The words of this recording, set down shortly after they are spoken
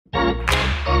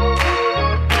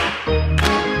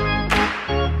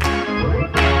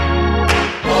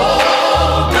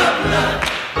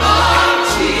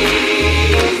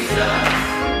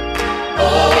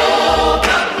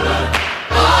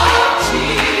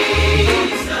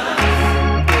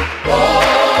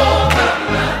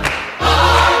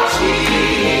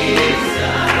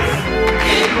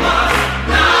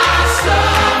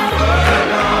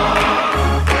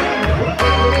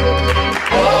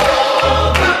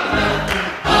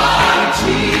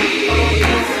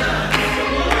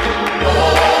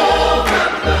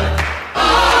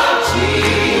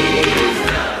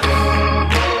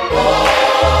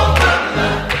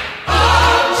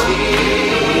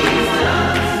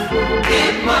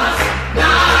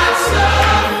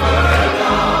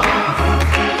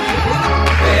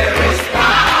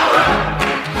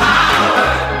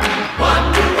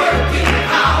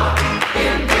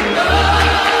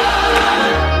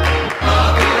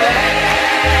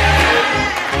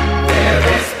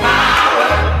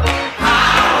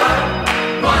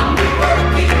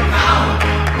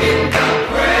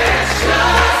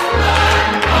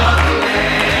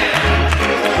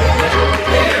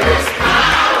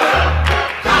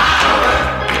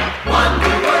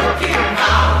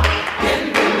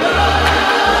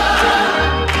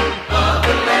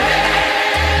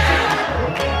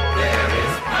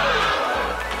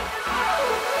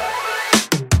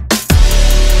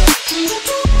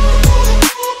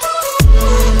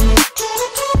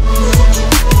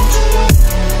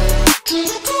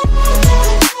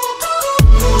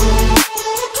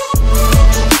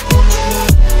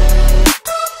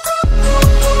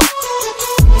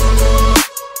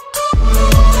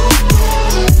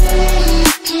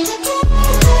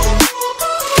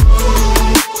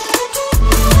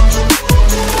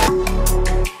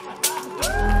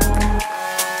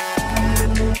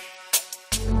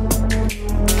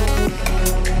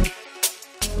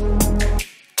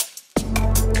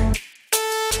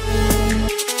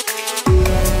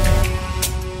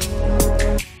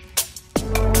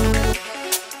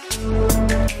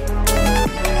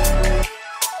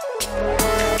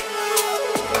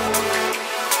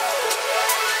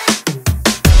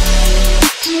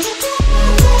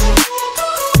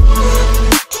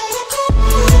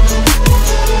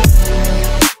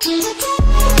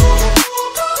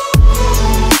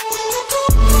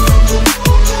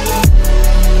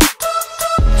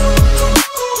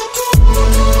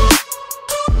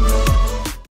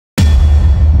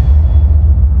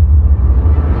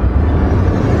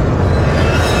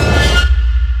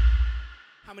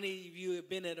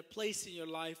been at a place in your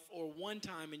life or one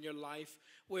time in your life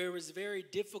where it was very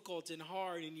difficult and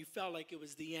hard and you felt like it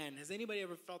was the end? Has anybody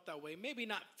ever felt that way? Maybe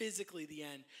not physically the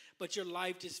end, but your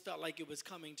life just felt like it was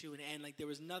coming to an end, like there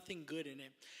was nothing good in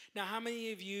it. Now, how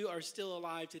many of you are still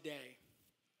alive today?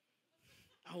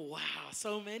 Oh, wow,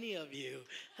 so many of you.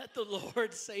 Let the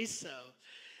Lord say so.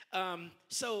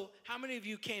 So how many of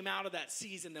you came out of that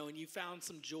season, though, and you found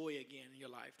some joy again in your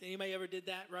life? Anybody ever did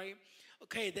that, right?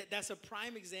 Okay, that's a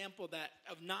prime example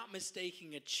of not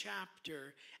mistaking a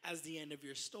chapter as the end of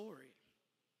your story,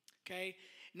 okay?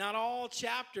 Not all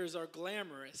chapters are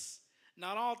glamorous.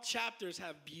 Not all chapters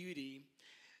have beauty,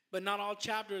 but not all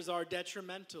chapters are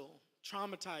detrimental,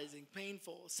 traumatizing,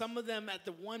 painful. Some of them at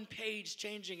the one page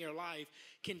changing your life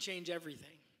can change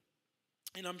everything.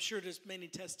 And I'm sure there's many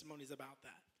testimonies about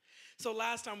that. So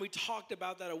last time we talked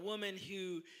about that, a woman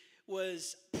who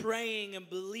was praying and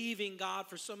believing God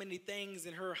for so many things,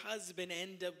 and her husband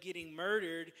ended up getting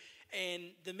murdered in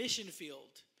the mission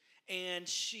field. And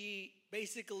she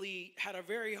basically had a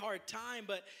very hard time.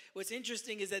 But what's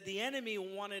interesting is that the enemy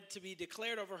wanted to be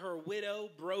declared over her widow,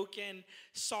 broken,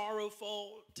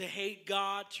 sorrowful, to hate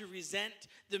God, to resent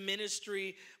the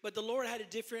ministry. But the Lord had a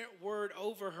different word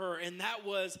over her, and that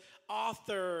was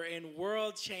author and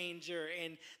world changer,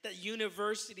 and that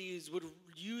universities would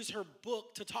use her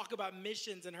book to talk about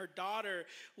missions, and her daughter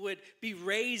would be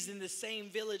raised in the same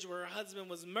village where her husband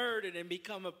was murdered and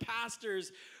become a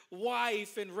pastor's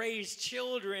wife and raise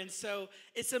children. So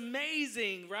it's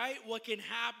amazing, right, what can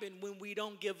happen when we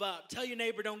don't give up. Tell your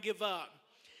neighbor, don't give up.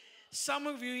 Some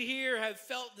of you here have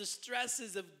felt the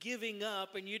stresses of giving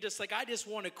up, and you're just like, I just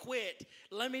want to quit.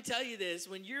 Let me tell you this.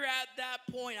 When you're at that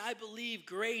point, I believe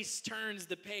grace turns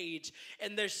the page,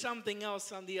 and there's something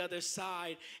else on the other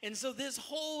side. And so this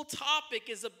whole topic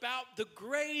is about the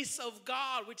grace of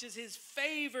God, which is his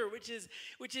favor, which is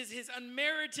his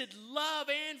unmerited love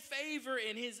and favor,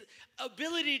 and his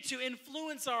ability to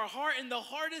influence our heart in the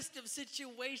hardest of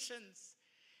situations.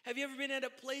 Have you ever been at a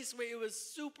place where it was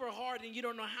super hard and you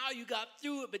don't know how you got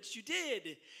through it, but you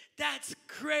did? That's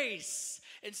grace.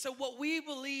 And so what we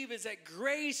believe is that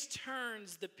grace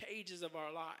turns the pages of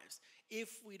our lives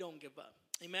if we don't give up.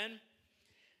 Amen?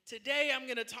 Today I'm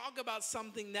going to talk about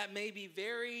something that may be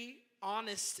very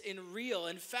honest and real.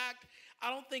 In fact, I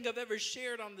don't think I've ever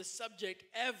shared on this subject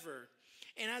ever.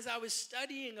 And as I was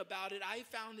studying about it, I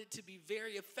found it to be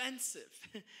very offensive,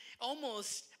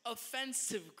 almost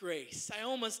offensive grace. I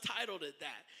almost titled it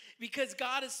that, because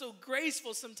God is so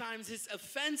graceful sometimes it's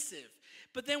offensive.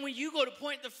 But then when you go to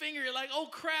point the finger, you're like, oh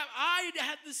crap, I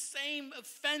had the same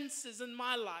offenses in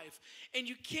my life, and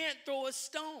you can't throw a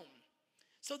stone.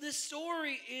 So this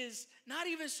story is not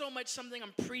even so much something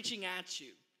I'm preaching at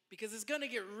you, because it's going to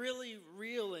get really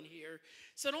real in here.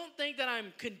 So don't think that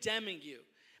I'm condemning you.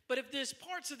 But if there's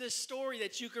parts of this story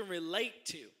that you can relate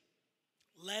to,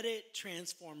 let it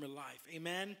transform your life.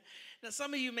 Amen? Now,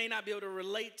 some of you may not be able to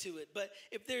relate to it, but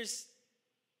if there's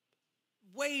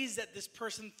ways that this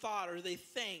person thought or they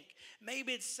think,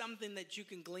 maybe it's something that you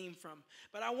can glean from.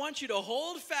 But I want you to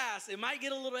hold fast. It might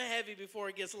get a little heavy before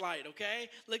it gets light, okay?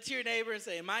 Look to your neighbor and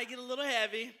say, it might get a little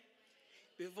heavy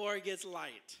before it gets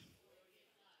light.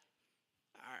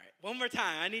 All right, one more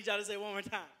time. I need y'all to say one more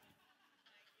time.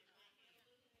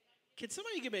 Can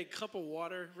somebody give me a cup of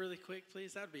water really quick,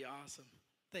 please? That would be awesome.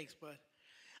 Thanks, bud.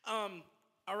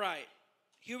 All right,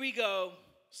 here we go.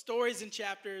 Stories and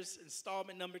chapters,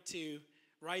 installment number 2.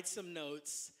 Write some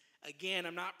notes. Again,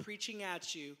 I'm not preaching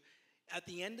at you. At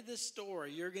the end of this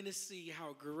story, you're going to see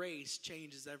how grace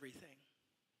changes everything.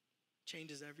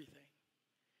 Changes everything.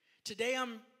 Today,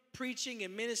 I'm preaching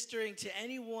and ministering to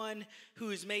anyone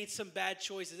who's made some bad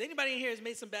choices. Anybody in here has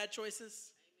made some bad choices?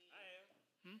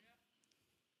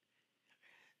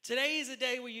 Today is a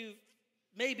day where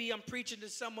maybe I'm preaching to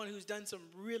someone who's done some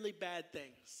really bad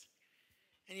things.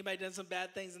 Anybody done some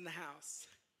bad things in the house?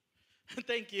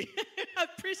 Thank you. I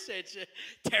appreciate you.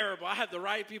 Terrible. I have the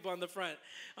right people on the front.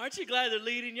 Aren't you glad they're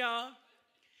leading y'all?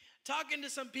 Talking to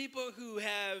some people who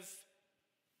have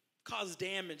caused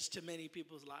damage to many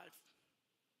people's life.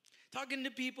 Talking to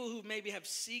people who maybe have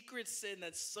secret sin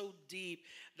that's so deep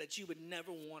that you would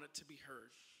never want it to be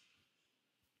heard.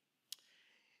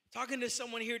 Talking to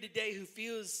someone here today who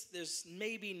feels there's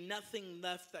maybe nothing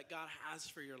left that God has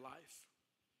for your life.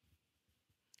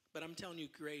 But I'm telling you,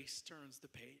 grace turns the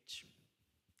page.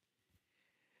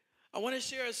 I want to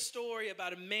share a story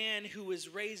about a man who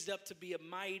was raised up to be a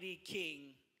mighty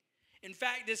king. In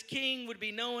fact, this king would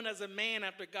be known as a man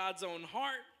after God's own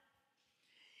heart.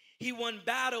 He won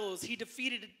battles. He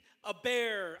defeated a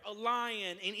bear, a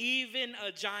lion, and even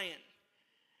a giant.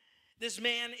 This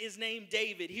man is named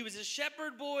David. He was a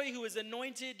shepherd boy who was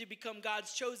anointed to become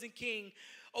God's chosen king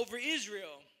over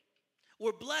Israel.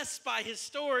 We're blessed by his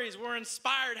stories. We're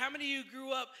inspired. How many of you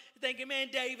grew up thinking, man,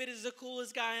 David is the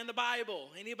coolest guy in the Bible?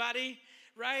 Anybody?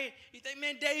 Right? You think,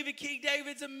 man, King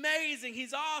David's amazing.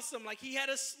 He's awesome. Like he had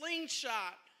a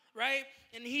slingshot, right?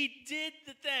 And he did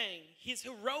the thing. He's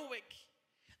heroic.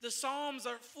 The Psalms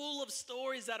are full of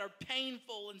stories that are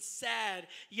painful and sad,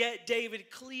 yet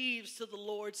David cleaves to the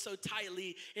Lord so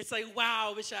tightly. It's like, wow,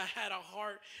 I wish I had a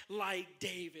heart like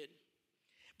David.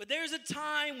 But there's a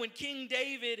time when King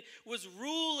David was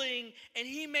ruling and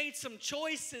he made some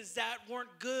choices that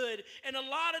weren't good. And a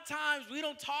lot of times we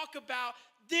don't talk about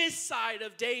this side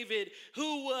of David,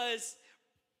 who was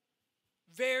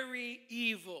very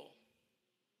evil.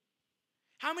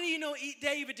 How many of you know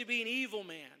David to be an evil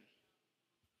man?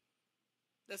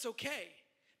 That's okay,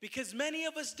 because many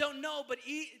of us don't know, but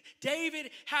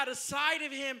David had a side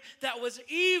of him that was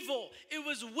evil. It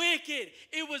was wicked.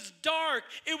 It was dark.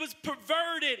 It was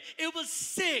perverted. It was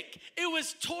sick. It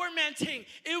was tormenting.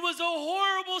 It was a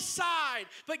horrible side.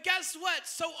 But guess what?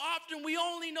 So often we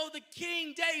only know the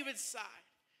King David's side.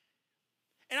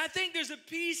 And I think there's a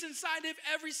piece inside of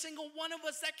every single one of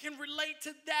us that can relate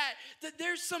to that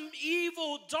there's some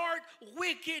evil, dark,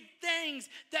 wicked things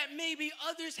that maybe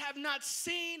others have not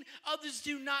seen, others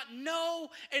do not know,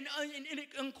 and it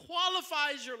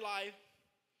unqualifies your life.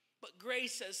 But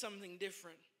grace says something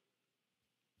different.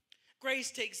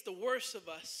 Grace takes the worst of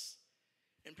us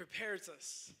and prepares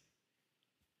us.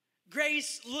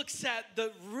 Grace looks at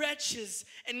the wretches,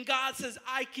 and God says,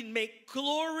 I can make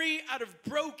glory out of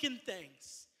broken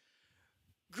things.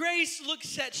 Grace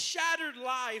looks at shattered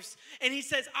lives, and he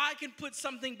says, I can put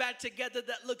something back together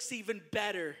that looks even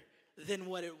better than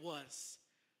what it was.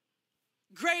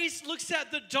 Grace looks at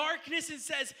the darkness and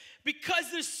says, because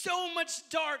there's so much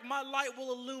dark, my light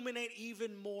will illuminate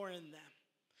even more in them.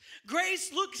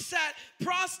 Grace looks at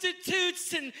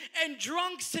prostitutes and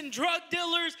drunks and drug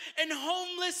dealers and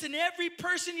homeless and every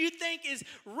person you think is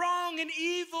wrong and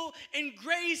evil, and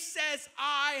grace says,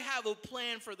 I have a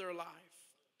plan for their life.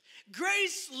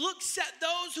 Grace looks at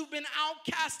those who've been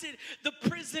outcasted, the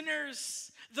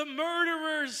prisoners, the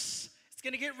murderers, it's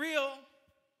going to get real,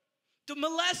 the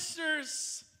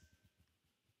molesters,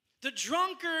 the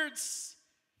drunkards,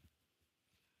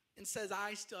 and says,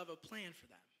 I still have a plan for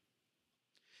them.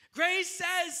 Grace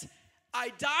says, I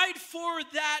died for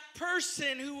that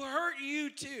person who hurt you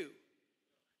too.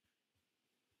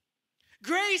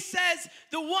 Grace says,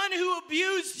 the one who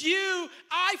abused you,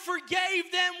 I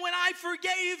forgave them when I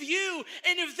forgave you.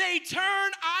 And if they turn,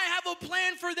 I have a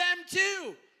plan for them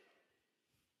too.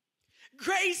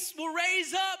 Grace will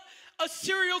raise up a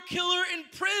serial killer in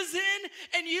prison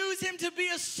and use him to be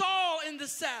a Saul in the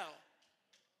cell.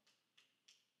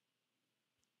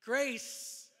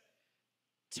 Grace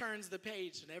turns the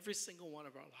page in every single one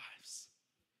of our lives.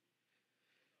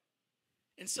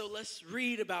 And so let's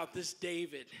read about this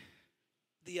David,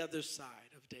 the other side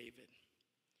of David.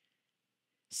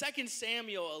 2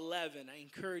 Samuel 11, I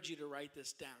encourage you to write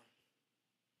this down.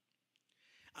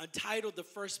 I titled the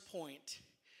first point,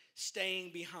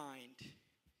 Staying Behind.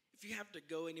 If you have to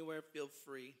go anywhere, feel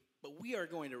free. But we are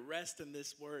going to rest in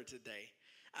this word today.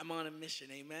 I'm on a mission,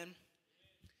 amen?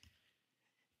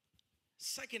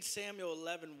 2 Samuel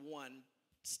 11:1,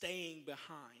 Staying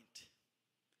Behind.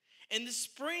 In the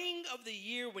spring of the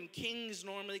year when kings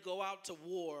normally go out to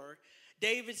war,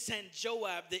 David sent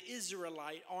Joab, the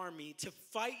Israelite army, to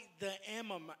fight the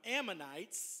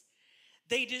Ammonites.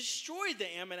 They destroyed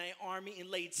the Ammonite army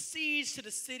and laid siege to the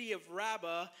city of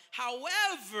Rabbah.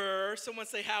 However, someone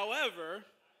say, however,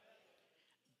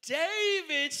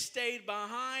 David stayed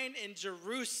behind in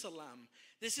Jerusalem.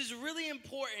 This is really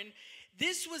important.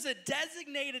 This was a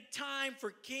designated time for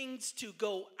kings to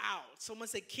go out. Someone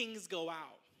say, kings go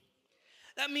out.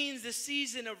 That means the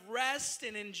season of rest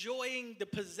and enjoying the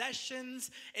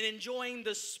possessions and enjoying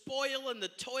the spoil and the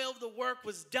toil of the work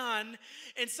was done.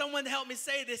 And someone help me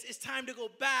say this, it's time to go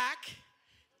back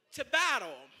to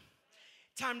battle.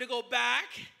 Time to go back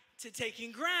to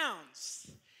taking grounds.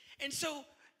 And so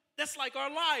that's like our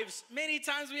lives. Many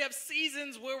times we have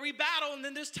seasons where we battle, and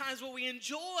then there's times where we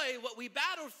enjoy what we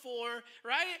battled for,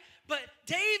 right? But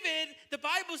David, the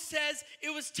Bible says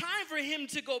it was time for him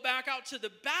to go back out to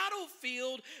the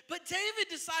battlefield, but David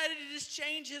decided to just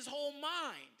change his whole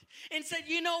mind and said,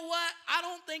 you know what? I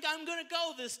don't think I'm going to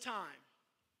go this time.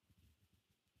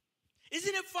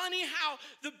 Isn't it funny how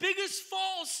the biggest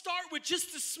falls start with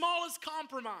just the smallest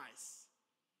compromise?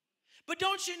 But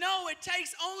don't you know, it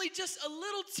takes only just a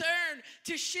little turn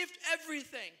to shift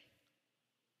everything.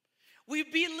 We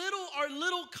belittle our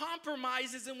little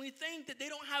compromises and we think that they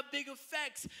don't have big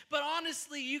effects. But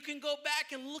honestly, you can go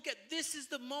back and look at this is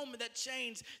the moment that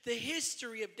changed the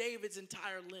history of David's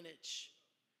entire lineage.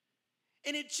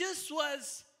 And it just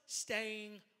was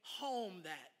staying home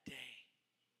that day.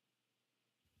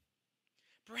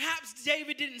 Perhaps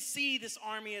David didn't see this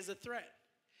army as a threat.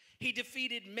 He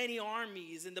defeated many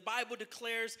armies, and the Bible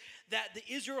declares that the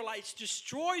Israelites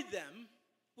destroyed them,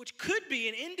 which could be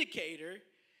an indicator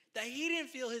that he didn't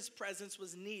feel his presence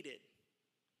was needed.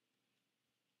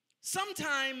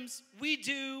 Sometimes we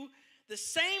do the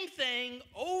same thing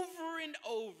over and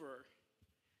over.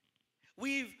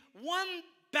 We've won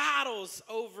battles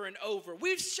over and over.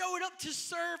 We've showed up to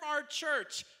serve our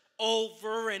church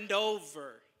over and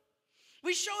over.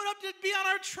 We showed up to be on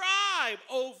our tribe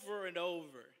over and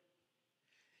over.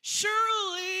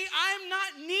 Surely I'm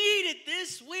not needed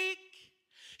this week.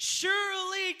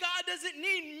 Surely God doesn't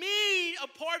need me a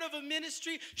part of a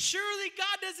ministry. Surely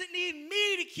God doesn't need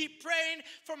me to keep praying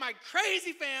for my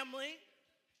crazy family.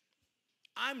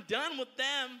 I'm done with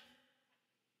them.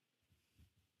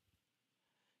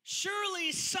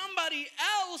 Surely somebody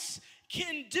else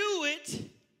can do it.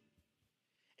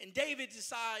 And David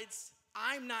decides,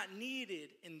 I'm not needed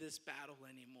in this battle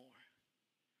anymore.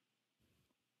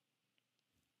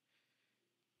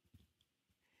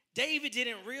 David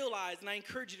didn't realize, and I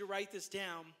encourage you to write this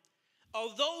down,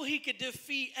 although he could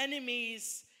defeat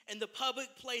enemies in the public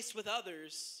place with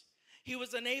others, he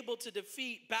was unable to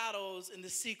defeat battles in the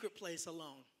secret place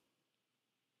alone.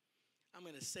 I'm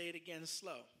going to say it again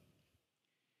slow.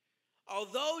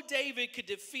 Although David could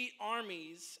defeat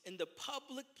armies in the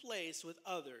public place with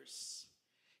others,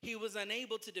 he was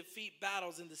unable to defeat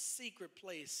battles in the secret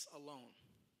place alone.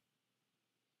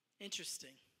 Interesting.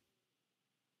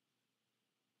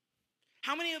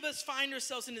 How many of us find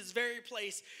ourselves in this very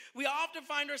place? We often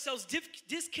find ourselves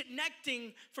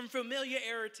disconnecting from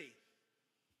familiarity.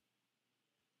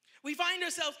 We find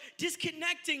ourselves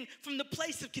disconnecting from the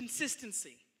place of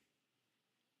consistency.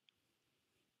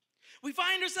 We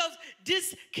find ourselves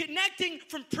disconnecting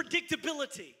from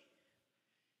predictability.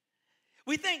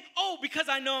 We think, oh, because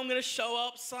I know I'm going to show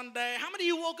up Sunday. How many of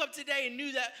you woke up today and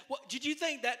knew that? Did you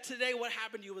think that today what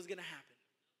happened to you was going to happen?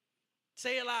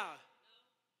 Say it loud.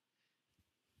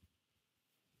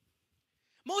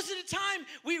 Most of the time,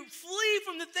 we flee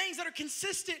from the things that are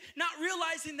consistent, not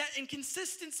realizing that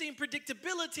inconsistency and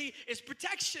predictability is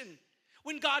protection.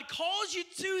 When God calls you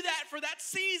to that for that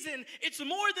season, it's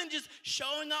more than just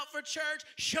showing up for church,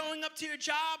 showing up to your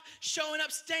job, showing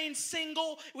up, staying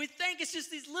single. We think it's just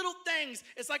these little things.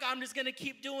 It's like, I'm just going to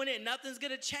keep doing it and nothing's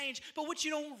going to change. But what you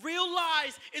don't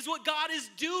realize is what God is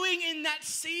doing in that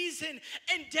season.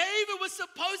 And David was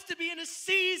supposed to be in a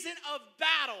season of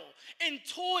battle and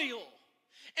toil.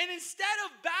 And instead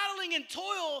of battling and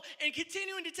toil and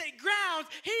continuing to take ground,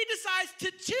 he decides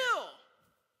to chill.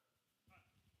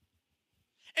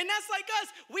 And that's like us.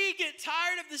 We get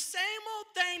tired of the same old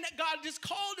thing that God just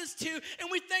called us to,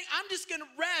 and we think, I'm just going to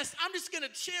rest. I'm just going to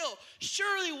chill.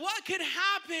 Surely what could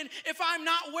happen if I'm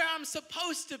not where I'm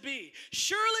supposed to be?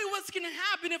 Surely what's going to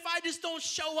happen if I just don't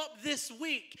show up this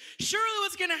week? Surely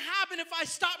what's going to happen if I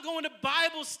stop going to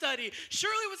Bible study?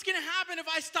 Surely what's going to happen if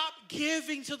I stop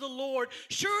giving to the Lord?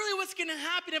 Surely what's going to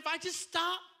happen if I just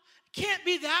stop? Can't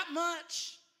be that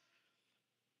much.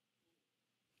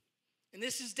 And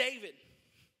this is David.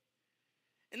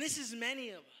 And this is many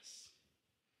of us.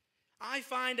 I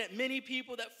find that many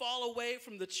people that fall away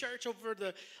from the church over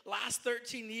the last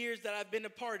 13 years that I've been a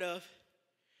part of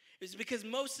is because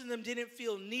most of them didn't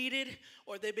feel needed,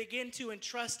 or they begin to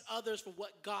entrust others for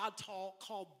what God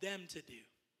called them to do.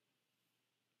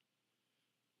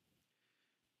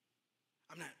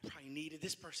 I'm not probably needed.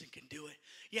 This person can do it.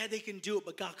 Yeah, they can do it,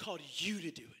 but God called you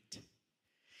to do it.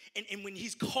 And when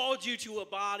he's called you to a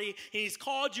body, and he's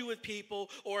called you with people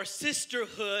or a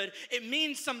sisterhood, it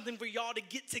means something for y'all to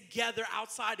get together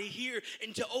outside of here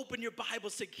and to open your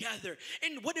Bibles together.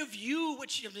 And what if you,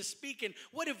 which I'm just speaking,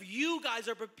 what if you guys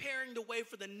are preparing the way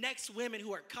for the next women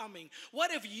who are coming?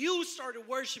 What if you started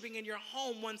worshiping in your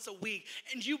home once a week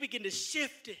and you begin to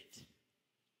shift it?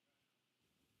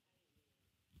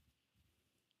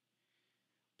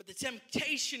 But the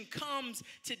temptation comes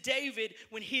to David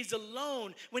when he's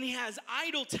alone, when he has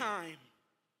idle time.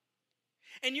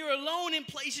 And you're alone in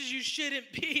places you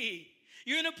shouldn't be.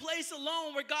 You're in a place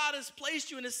alone where God has placed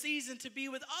you in a season to be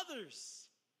with others.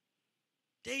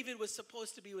 David was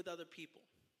supposed to be with other people.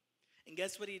 And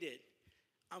guess what he did?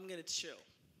 I'm going to chill.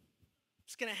 I'm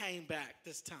just going to hang back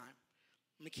this time.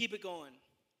 I'm going to keep it going.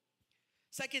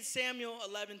 2 Samuel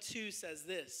 11:2 says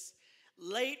this.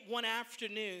 Late one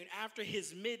afternoon, after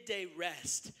his midday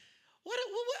rest. What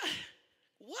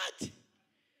What?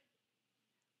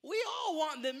 We all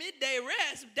want the midday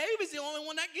rest. David's the only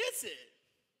one that gets it.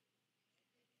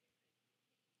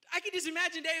 I can just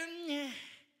imagine David,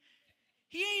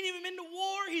 he ain't even been to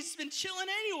war. He's been chilling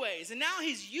anyways. And now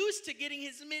he's used to getting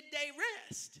his midday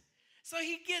rest. So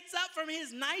he gets up from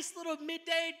his nice little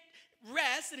midday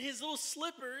rest and his little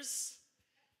slippers.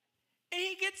 And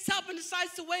he gets up and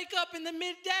decides to wake up in the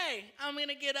midday. I'm going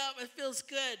to get up. It feels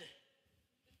good.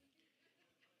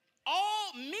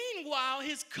 Meanwhile,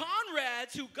 his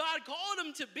comrades who God called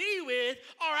him to be with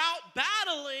are out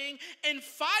battling and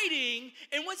fighting.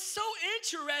 And what's so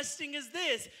interesting is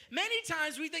this. Many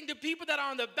times we think the people that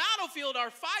are on the battlefield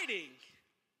are fighting.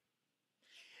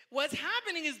 What's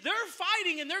happening is they're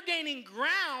fighting and they're gaining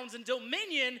grounds and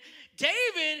dominion.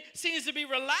 David seems to be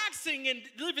relaxing and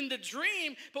living the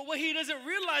dream, but what he doesn't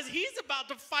realize, he's about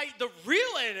to fight the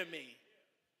real enemy.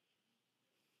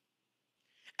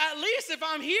 At least if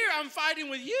I'm here, I'm fighting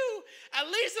with you. At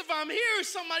least if I'm here,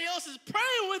 somebody else is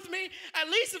praying with me. At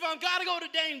least if I've got to go to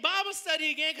dang Bible study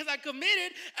again because I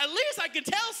committed, at least I can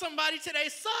tell somebody today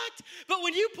sucked. But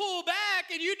when you pull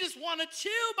back and you just want to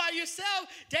chill by yourself,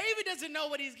 David doesn't know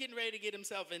what he's getting ready to get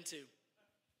himself into.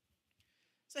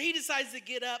 So he decides to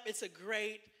get up. It's a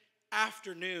great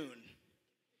afternoon.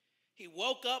 He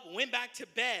woke up, went back to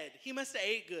bed. He must have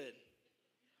ate good.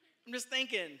 I'm just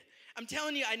thinking, I'm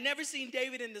telling you, I never seen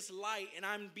David in this light, and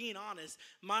I'm being honest,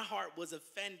 my heart was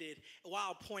offended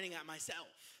while pointing at myself.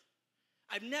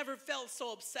 I've never felt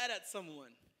so upset at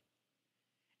someone.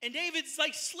 And David's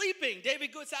like sleeping.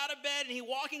 David goes out of bed, and he's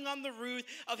walking on the roof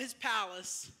of his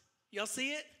palace. Y'all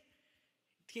see it?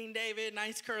 King David,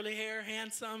 nice curly hair,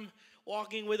 handsome,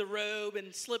 walking with a robe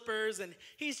and slippers, and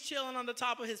he's chilling on the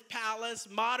top of his palace,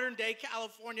 modern-day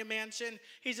California mansion.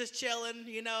 He's just chilling,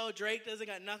 you know, Drake doesn't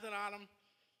got nothing on him.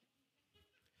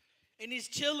 And he's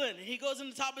chilling. He goes on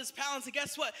the top of his palace, and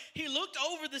guess what? He looked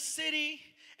over the city,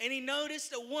 and he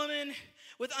noticed a woman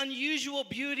with unusual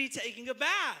beauty taking a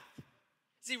bath.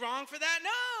 Is he wrong for that?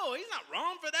 No, he's not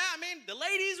wrong for that. I mean, the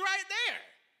lady's right there.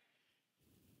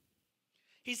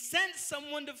 He sent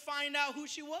someone to find out who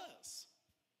she was.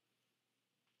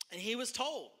 And he was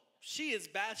told, she is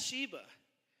Bathsheba.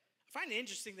 I find it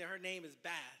interesting that her name is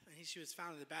Bath, and she was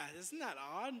found in the bath. Isn't that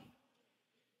odd?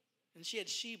 And she had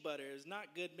she butter. It was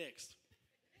not good mixed.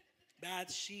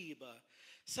 Bathsheba.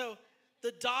 So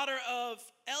the daughter of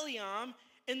Eliam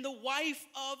and the wife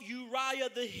of Uriah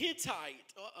the Hittite.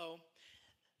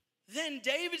 Then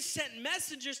David sent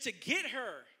messengers to get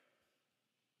her.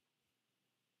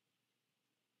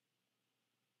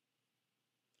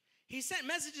 He sent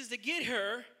messages to get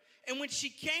her, and when she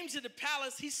came to the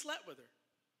palace, he slept with her.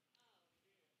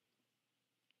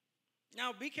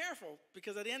 Now, be careful,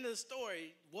 because at the end of the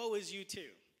story, woe is you too.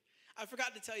 I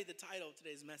forgot to tell you the title of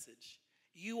today's message.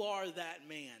 You are that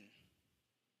man.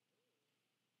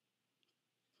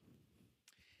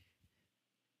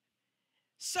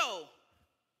 So,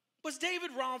 was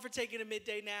David wrong for taking a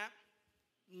midday nap?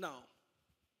 No.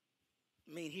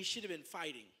 I mean, he should have been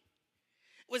fighting.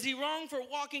 Was he wrong for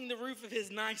walking the roof of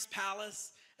his nice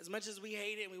palace? As much as we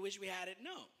hate it and we wish we had it,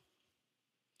 no.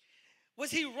 Was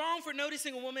he wrong for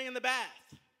noticing a woman in the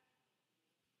bath?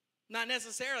 Not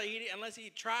necessarily, unless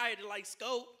he tried to like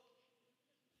scope.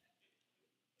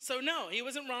 So no, he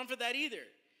wasn't wrong for that either.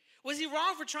 Was he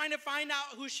wrong for trying to find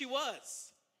out who she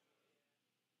was?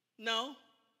 No.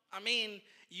 I mean,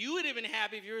 you would have been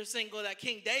happy if you were single that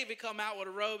King David come out with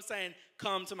a robe saying,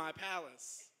 come to my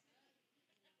palace.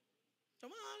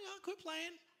 Come on, y'all, quit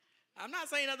playing. I'm not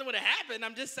saying nothing would have happened.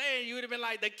 I'm just saying you would have been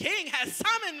like, the king has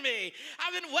summoned me.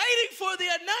 I've been waiting for the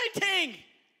anointing.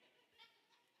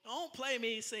 Don't play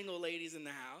me, single ladies in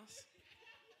the house.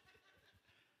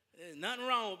 There's nothing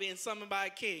wrong with being summoned by a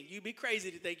king. You'd be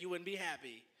crazy to think you wouldn't be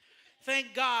happy.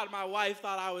 Thank God my wife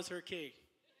thought I was her king.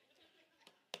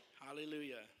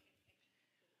 Hallelujah.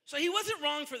 So he wasn't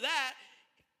wrong for that.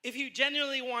 If he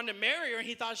genuinely wanted to marry her and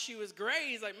he thought she was great,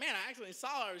 he's like, man, I actually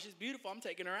saw her. She's beautiful. I'm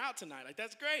taking her out tonight. Like,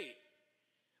 that's great.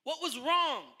 What was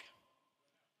wrong?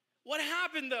 What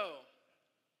happened, though,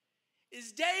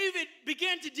 is David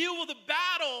began to deal with a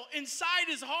battle inside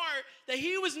his heart that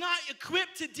he was not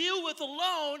equipped to deal with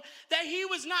alone, that he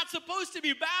was not supposed to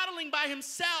be battling by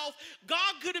himself.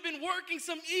 God could have been working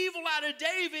some evil out of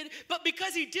David, but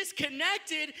because he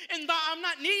disconnected and thought, I'm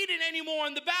not needed anymore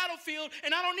on the battlefield,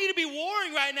 and I don't need to be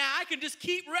warring right now, I can just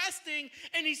keep resting,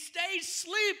 and he stayed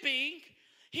sleeping.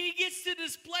 He gets to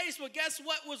this place where guess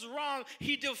what was wrong?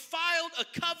 He defiled a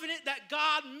covenant that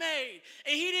God made.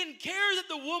 And he didn't care that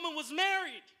the woman was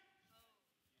married.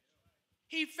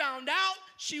 He found out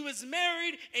She was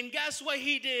married, and guess what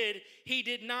he did? He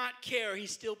did not care. He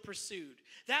still pursued.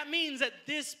 That means at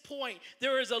this point,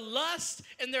 there is a lust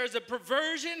and there is a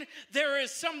perversion. There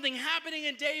is something happening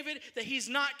in David that he's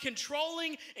not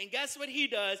controlling. And guess what he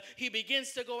does? He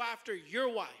begins to go after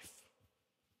your wife,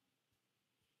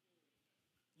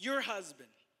 your husband.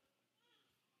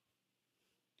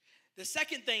 The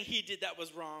second thing he did that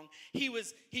was wrong, he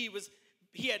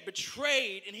had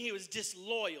betrayed and he was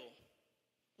disloyal.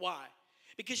 Why?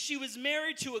 Because she was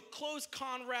married to a close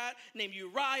comrade named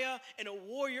Uriah and a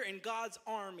warrior in God's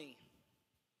army.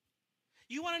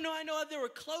 You want to know, I know they were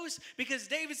close because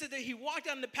David said that he walked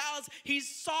out in the palace, he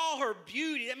saw her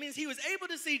beauty. That means he was able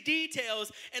to see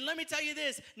details. And let me tell you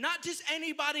this, not just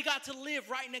anybody got to live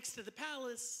right next to the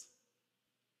palace.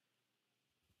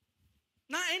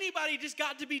 Not anybody just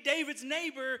got to be David's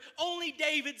neighbor, only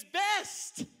David's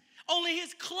best. Only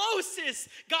his closest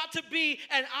got to be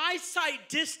an eyesight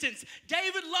distance.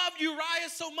 David loved Uriah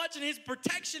so much in his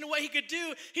protection and what he could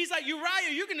do. He's like,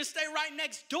 Uriah, you're going to stay right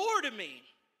next door to me.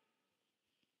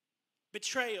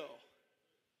 Betrayal.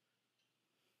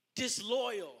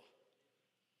 Disloyal.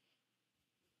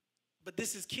 But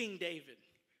this is King David.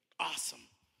 Awesome.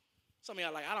 Some of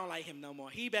y'all are like, I don't like him no more.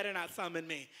 He better not summon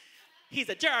me. He's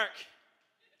a jerk.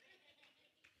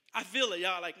 I feel it,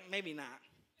 y'all, like, maybe not.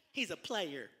 He's a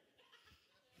player.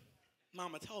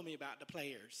 Mama told me about the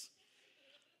players.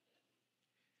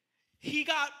 He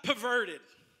got perverted.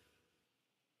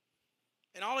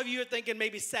 And all of you are thinking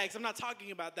maybe sex. I'm not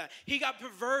talking about that. He got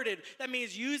perverted. That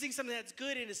means using something that's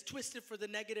good and is twisted for the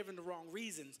negative and the wrong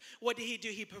reasons. What did he do?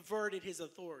 He perverted his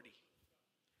authority.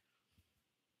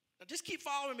 Now just keep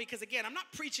following me because, again, I'm not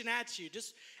preaching at you.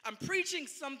 I'm preaching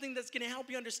something that's going to help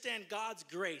you understand God's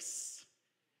grace.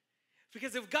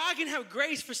 Because if God can have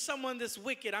grace for someone this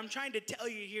wicked, I'm trying to tell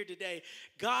you here today,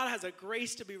 God has a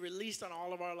grace to be released on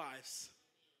all of our lives.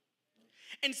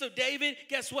 And so David,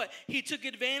 guess what? He took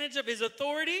advantage of his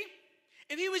authority.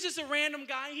 If he was just a random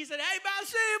guy, he said, hey,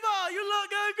 Bathsheba, you look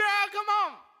good, girl, come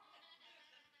on.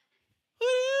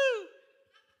 Woo!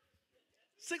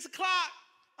 6 o'clock,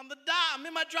 I'm the dot. I'm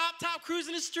in my drop top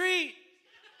cruising the street.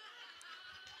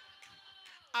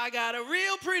 I got a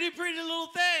real pretty little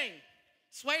thing.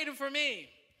 It's waiting for me.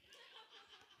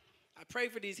 I pray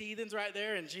for these heathens right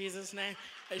there in Jesus' name.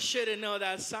 They shouldn't know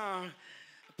that song.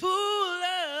 Pull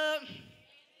up.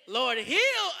 Lord, heal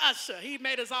Usher. He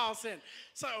made us all sin.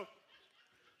 So,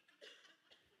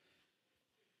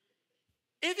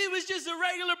 if it was just a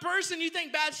regular person, you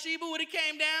think Bathsheba would have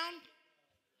came down?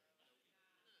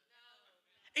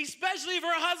 Especially if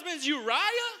her husband's Uriah,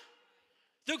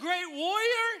 the great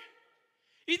warrior?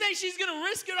 You think she's going to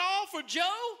risk it all for Joe?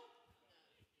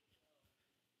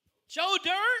 Joe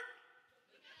Dirt?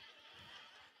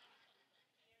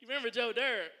 You remember Joe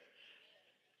Dirt?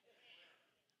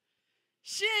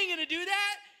 She ain't going to do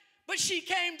that. But she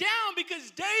came down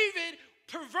because David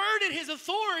perverted his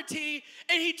authority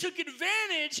and he took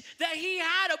advantage that he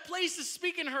had a place to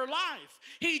speak in her life.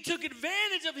 He took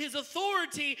advantage of his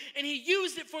authority and he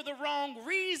used it for the wrong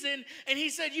reason. And he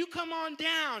said, you come on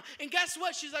down. And guess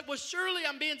what? She's like, well, surely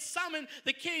I'm being summoned.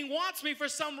 The king wants me for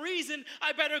some reason.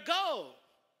 I better go.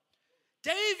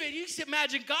 David, you can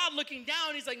imagine God looking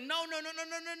down. He's like, no.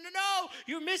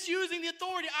 You're misusing the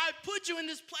authority. I put you in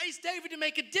this place, David, to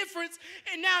make a difference.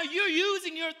 And now you're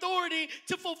using your authority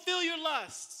to fulfill your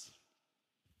lusts.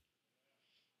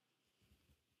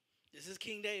 This is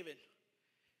King David.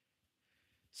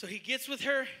 So he gets with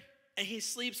her and he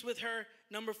sleeps with her.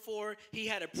 Number 4, he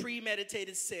had a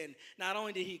premeditated sin. Not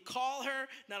only did he call her,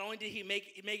 not only did he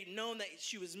make it known that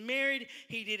she was married,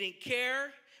 he didn't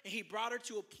care. And he brought her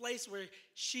to a place where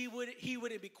he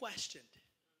wouldn't be questioned.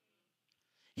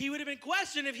 He would have been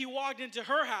questioned if he walked into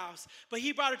her house, but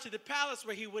he brought her to the palace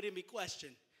where he wouldn't be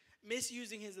questioned.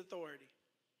 Misusing his authority.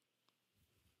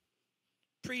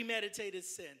 Premeditated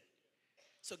sin.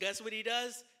 So guess what he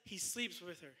does? He sleeps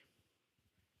with her.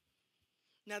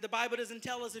 Now the Bible doesn't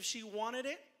tell us if she wanted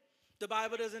it. The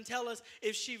Bible doesn't tell us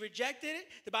if she rejected it.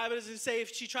 The Bible doesn't say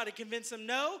if she tried to convince him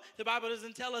no. The Bible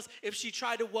doesn't tell us if she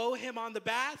tried to woe him on the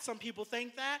bath. Some people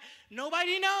think that.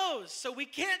 Nobody knows. So we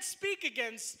can't speak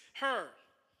against her.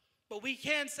 But we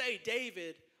can say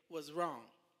David was wrong.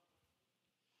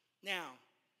 Now,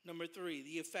 number 3,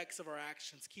 the effects of our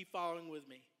actions. Keep following with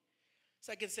me.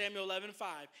 2 Samuel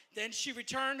 11:5. Then she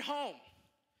returned home.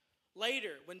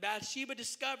 Later, when Bathsheba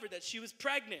discovered that she was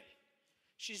pregnant,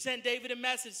 she sent David a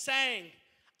message saying,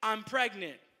 I'm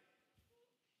pregnant.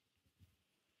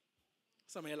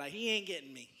 Some of you are like, he ain't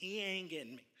getting me. He ain't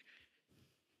getting me.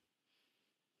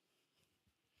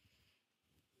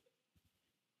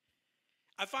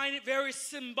 I find it very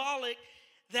symbolic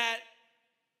that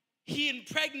He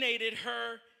impregnated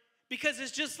her because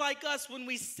it's just like us. When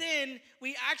we sin,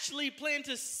 we actually plant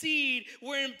a seed.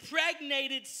 We're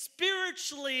impregnated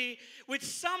spiritually with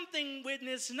something when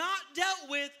it's not dealt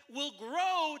with will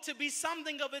grow to be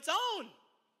something of its own.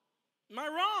 Am I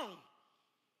wrong?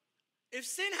 If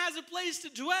sin has a place to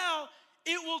dwell,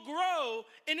 it will grow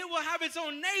and it will have its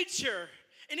own nature.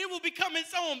 And it will become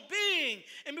its own being.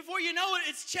 And before you know it,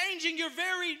 it's changing your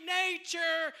very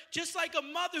nature. Just like a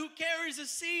mother who carries a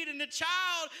seed and a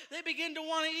child, they begin to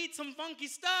want to eat some funky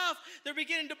stuff. They're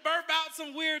beginning to burp out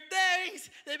some weird things.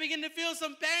 They begin to feel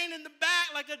some pain in the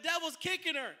back like a devil's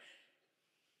kicking her.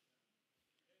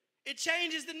 It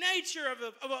changes the nature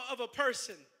of a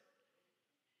person.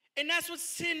 And that's what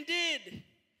sin did.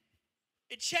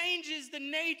 It changes the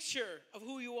nature of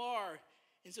who you are.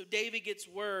 And so David gets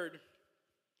word.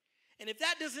 And if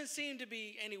that doesn't seem to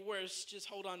be any worse, just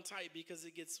hold on tight because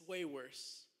it gets way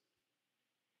worse.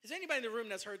 Is there anybody in the room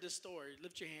that's heard this story?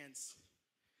 Lift your hands.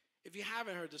 If you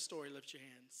haven't heard the story, lift your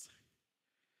hands.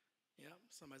 Yeah,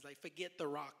 somebody's like, forget the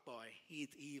rock boy. He's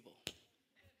evil.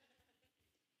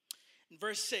 In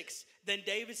verse 6, then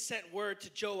David sent word to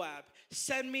Joab,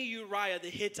 send me Uriah the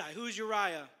Hittite. Who's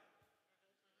Uriah?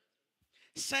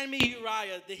 Send me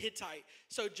Uriah the Hittite.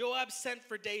 So Joab sent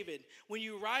for David. When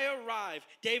Uriah arrived,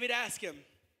 David asked him,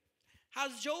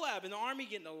 how's Joab and the army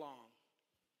getting along?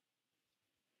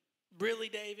 Really,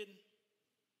 David?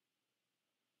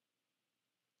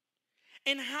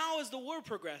 And how is the war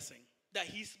progressing that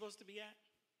he's supposed to be at?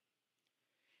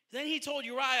 Then he told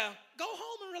Uriah, go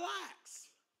home and relax.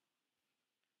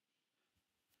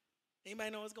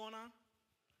 Anybody know what's going on?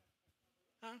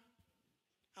 Huh?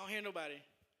 I don't hear nobody.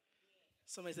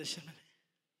 Somebody said, Shimon.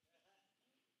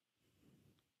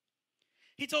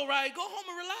 He told Uriah, go home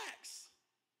and relax.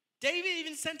 David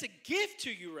even sent a gift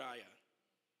to Uriah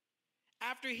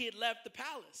after he had left the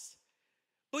palace.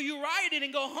 But Uriah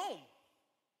didn't go home.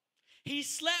 He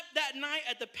slept that night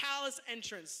at the palace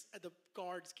entrance at the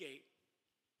guard's gate.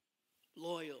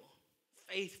 Loyal,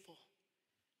 faithful.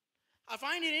 I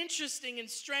find it interesting and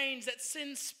strange that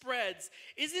sin spreads.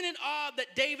 Isn't it odd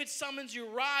that David summons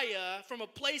Uriah from a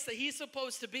place that he's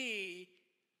supposed to be,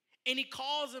 and he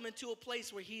calls him into a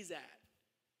place where he's at?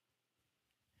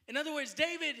 In other words,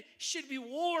 David should be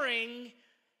warring,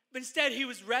 but instead he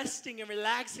was resting and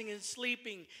relaxing and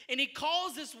sleeping. And he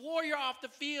calls this warrior off the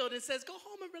field and says, go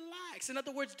home and relax. In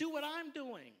other words, do what I'm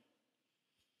doing.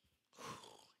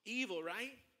 Evil,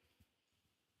 right?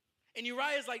 And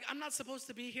Uriah's like, I'm not supposed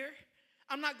to be here.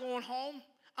 I'm not going home.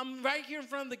 I'm right here in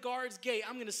front of the guard's gate.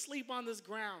 I'm going to sleep on this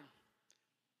ground.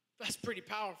 That's pretty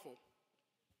powerful.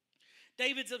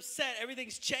 David's upset.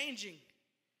 Everything's changing.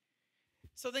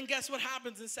 So then guess what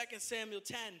happens in 2 Samuel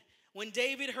 10? When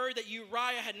David heard that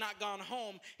Uriah had not gone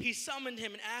home, he summoned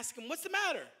him and asked him, what's the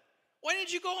matter? Why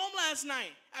didn't you go home last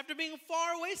night after being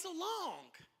far away so long?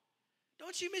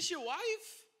 Don't you miss your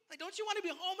wife? Like, don't you want to be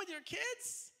home with your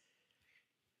kids?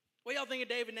 What y'all think of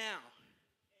David now?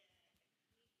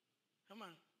 Come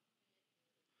on.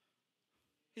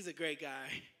 He's a great guy.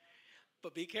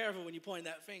 But be careful when you point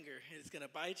that finger. It's going to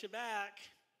bite you back.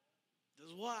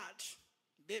 Just watch.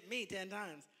 Bit me 10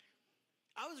 times.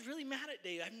 I was really mad at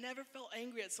David. I've never felt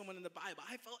angry at someone in the Bible.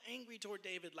 I felt angry toward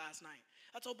David last night.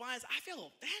 I told Bias, I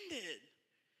feel offended.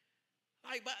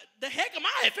 Like, but the heck am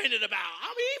I offended about?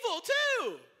 I'm evil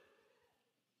too.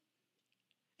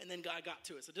 And then God got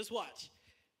to it. So just watch.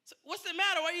 So, what's the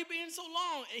matter? Why are you being so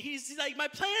long? And he's like, my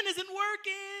plan isn't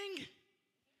working.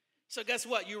 So guess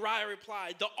what? Uriah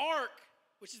replied, the ark,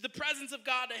 which is the presence of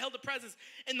God that held the presence,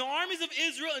 and the armies of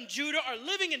Israel and Judah are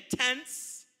living in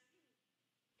tents.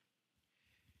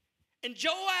 And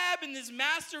Joab and his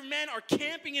master men are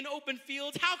camping in open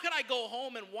fields. How could I go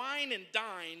home and wine and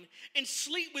dine and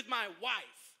sleep with my wife?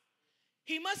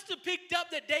 He must have picked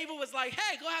up that David was like,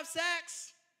 hey, go have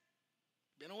sex.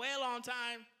 Been away a long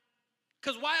time.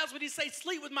 Because why else would he say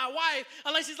sleep with my wife?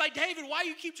 Unless he's like, David, why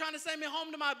you keep trying to send me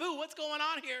home to my boo? What's going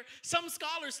on here? Some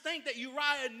scholars think that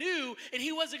Uriah knew and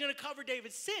he wasn't going to cover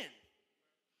David's sin.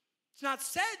 It's not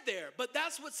said there, but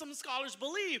that's what some scholars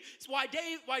believe. It's why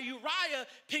Uriah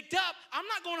picked up, I'm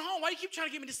not going home. Why do you keep trying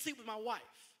to get me to sleep with my wife?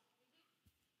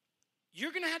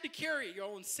 You're going to have to carry your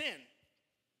own sin.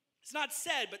 It's not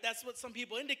said, but that's what some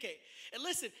people indicate. And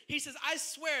listen, he says, I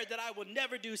swear that I will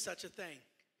never do such a thing.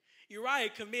 Uriah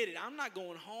committed. I'm not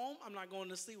going home. I'm not going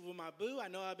to sleep with my boo. I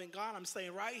know I've been gone. I'm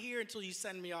staying right here until you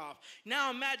send me off.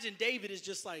 Now imagine David is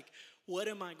just like, what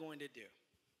am I going to do?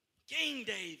 King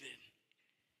David.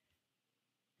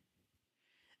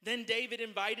 Then David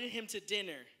invited him to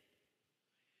dinner.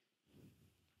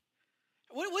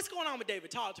 What's going on with David?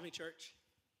 Talk to me, church.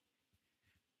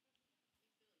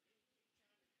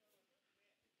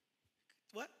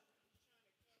 What?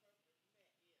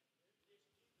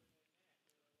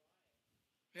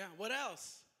 Yeah, what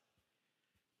else?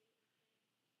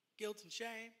 Guilt and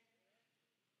shame.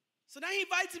 So now he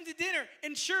invites him to dinner,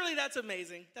 and surely that's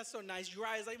amazing. That's so nice.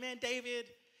 Uriah's like, man, David,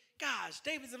 gosh,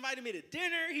 David's invited me to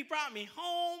dinner. He brought me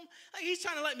home. Like, he's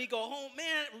trying to let me go home.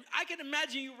 Man, I can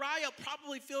imagine Uriah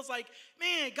probably feels like,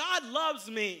 man, God loves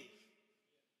me.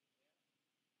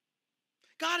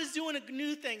 God is doing a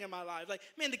new thing in my life. Like,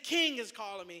 man, the king is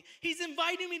calling me. He's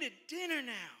inviting me to dinner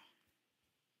now.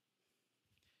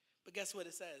 But guess what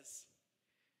it says?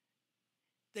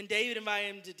 Then David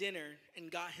invited him to dinner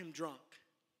and got him drunk.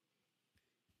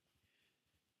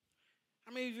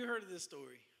 How many of you heard of this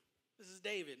story? This is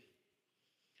David.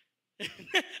 I'm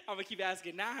going to keep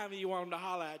asking, now how many of you want him to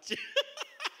holler at you?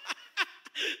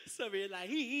 Some of you are like,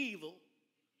 he evil.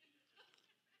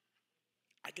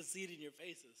 I can see it in your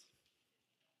faces.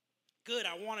 Good,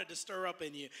 I wanted to stir up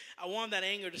in you. I want that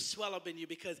anger to swell up in you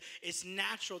because it's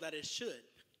natural that it should.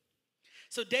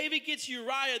 So David gets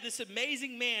Uriah, this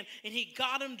amazing man, and he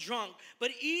got him drunk.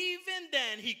 But even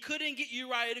then, he couldn't get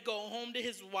Uriah to go home to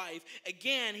his wife.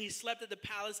 Again, he slept at the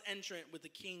palace entrance with the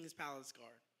king's palace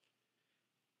guard.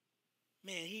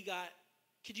 Man,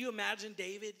 could you imagine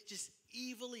David just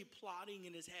evilly plotting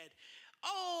in his head?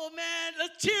 Oh, man,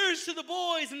 let's cheers to the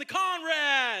boys and the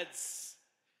comrades.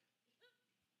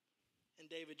 And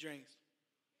David drinks.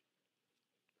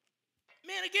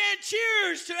 Man, again,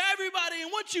 cheers to everybody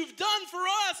and what you've done for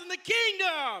us in the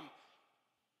kingdom.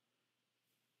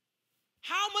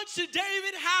 How much did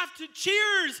David have to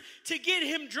cheers to get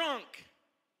him drunk?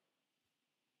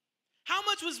 How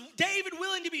much was David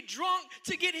willing to be drunk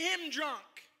to get him drunk?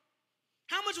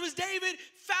 How much was David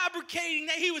fabricating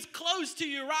that he was close to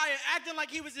Uriah, acting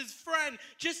like he was his friend,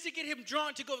 just to get him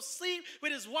drunk, to go sleep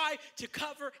with his wife, to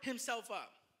cover himself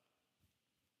up?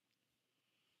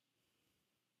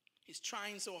 He's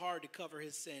trying so hard to cover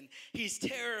his sin. He's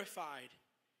terrified.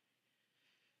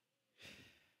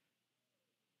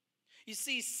 You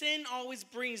see, sin always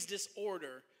brings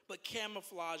disorder, but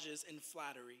camouflages in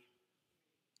flattery.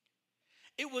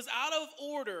 It was out of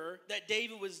order that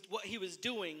David was what he was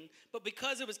doing, but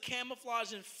because it was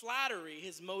camouflage and flattery,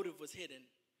 his motive was hidden.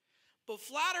 But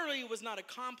flattery was not a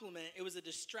compliment, it was a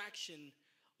distraction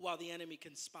while the enemy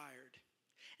conspired.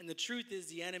 And the truth is,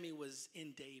 the enemy was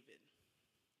in David.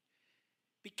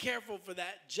 Be careful for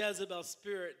that Jezebel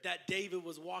spirit that David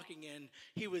was walking in.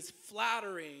 He was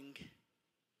flattering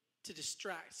to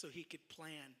distract so he could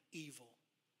plan evil.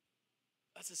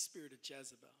 That's the spirit of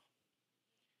Jezebel.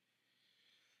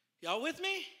 Y'all with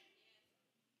me?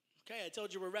 Okay, I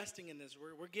told you we're resting in this.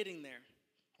 We're getting there.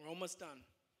 We're almost done.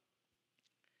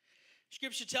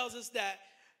 Scripture tells us that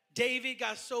David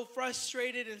got so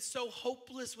frustrated and so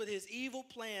hopeless with his evil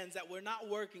plans that were not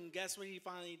working. Guess what he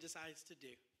finally decides to do?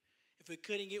 If it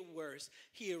couldn't get worse,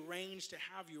 he arranged to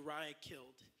have Uriah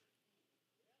killed.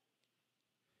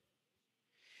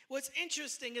 What's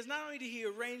interesting is not only did he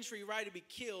arrange for Uriah to be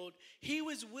killed, he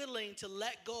was willing to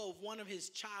let go of one of his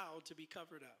child to be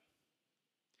covered up.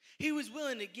 He was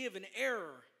willing to give an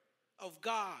error of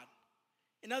God.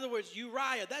 In other words,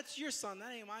 Uriah, that's your son,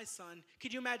 that ain't my son.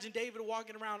 Could you imagine David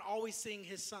walking around always seeing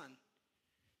his son,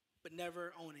 but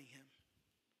never owning him?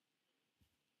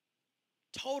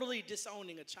 Totally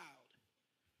disowning a child.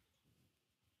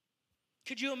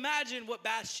 Could you imagine what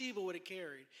Bathsheba would have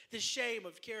carried? The shame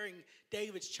of carrying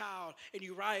David's child and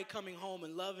Uriah coming home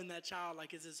and loving that child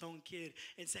like it's his own kid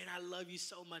and saying, I love you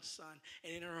so much, son.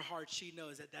 And in her heart, she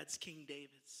knows that that's King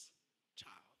David's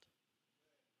child.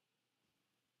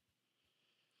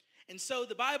 And so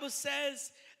the Bible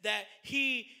says that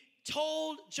he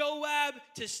told Joab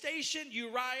to station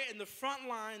Uriah in the front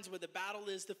lines where the battle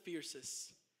is the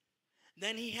fiercest.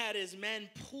 Then he had his men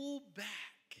pull back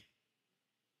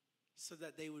so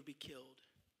that they would be killed.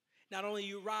 Not only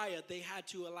Uriah, they had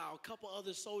to allow a couple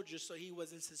other soldiers so he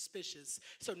wasn't suspicious.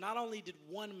 So not only did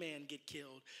one man get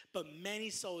killed, but many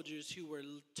soldiers who were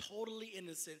totally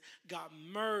innocent got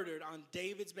murdered on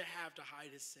David's behalf to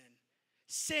hide his sin.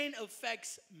 Sin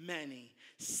affects many.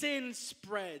 Sin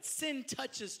spreads. Sin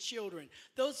touches children.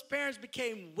 Those parents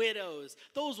became widows.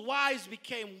 Those wives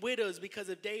became widows because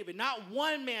of David. Not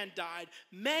one man died.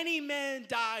 Many men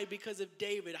died because of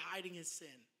David hiding his sin.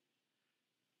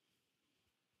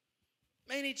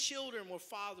 Many children were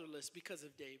fatherless because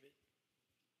of David.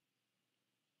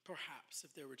 Perhaps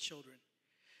if there were children.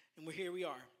 And here we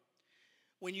are.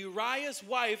 When Uriah's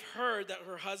wife heard that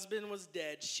her husband was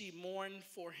dead, she mourned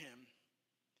for him.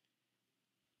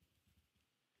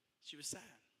 She was sad.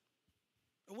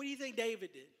 And what do you think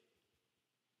David did?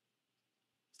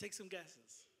 Let's take some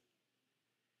guesses.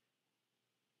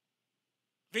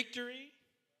 Victory,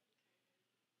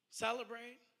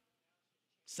 Celebrate?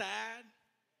 Sad?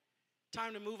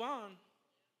 Time to move on?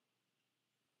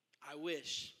 I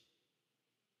wish,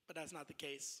 but that's not the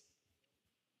case.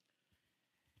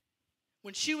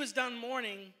 When she was done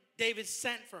mourning, David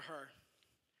sent for her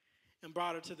and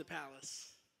brought her to the palace.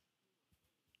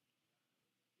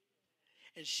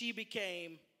 And she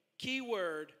became, key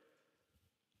word,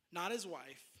 not his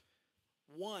wife,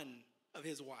 one of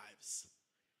his wives.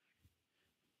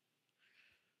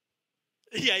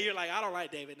 Yeah, you're like, I don't like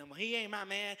David no more. He ain't my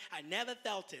man. I never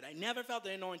felt it. I never felt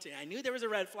the anointing. I knew there was a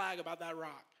red flag about that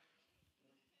rock.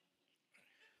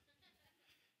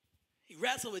 He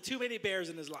wrestled with too many bears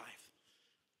in his life.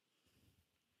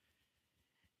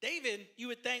 David, you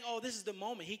would think, oh, this is the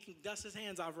moment. He can dust his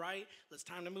hands off, right? It's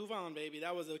time to move on, baby.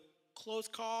 That was a close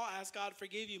call. Ask God to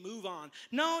forgive you. Move on.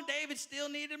 No, David still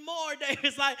needed more.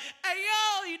 David's like, hey,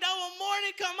 yo, you know what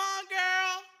morning? Come on,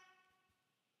 girl.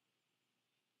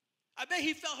 I bet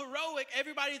he felt heroic.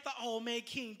 Everybody thought, oh, man,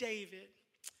 King David,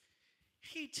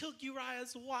 he took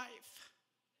Uriah's wife.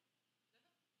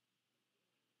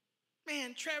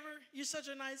 Man, Trevor, you're such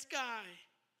a nice guy.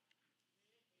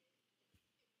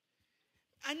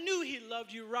 I knew he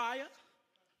loved Uriah.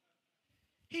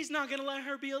 He's not going to let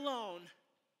her be alone.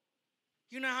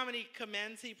 You know how many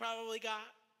commends he probably got?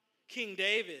 King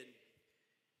David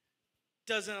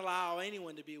doesn't allow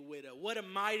anyone to be a widow. What a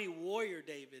mighty warrior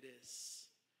David is.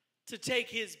 To take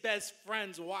his best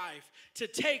friend's wife, to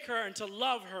take her and to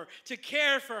love her, to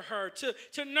care for her,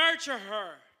 to nurture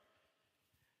her.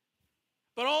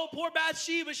 But oh, poor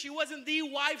Bathsheba, she wasn't the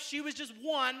wife, she was just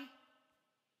one.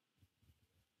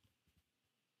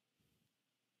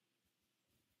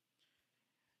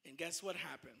 And guess what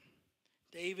happened?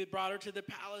 David brought her to the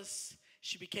palace.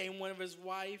 She became one of his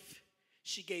wife.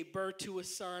 She gave birth to a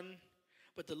son.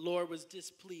 But the Lord was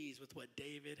displeased with what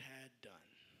David had done.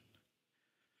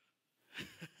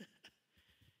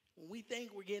 When we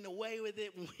think we're getting away with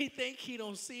it, when we think he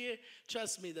don't see it,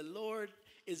 trust me, the Lord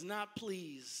is not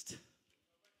pleased.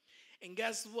 And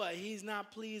guess what? He's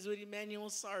not pleased with Emmanuel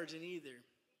Sargent either.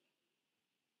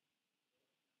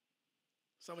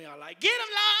 Some of y'all are like, get him,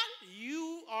 Lord.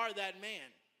 You are that man.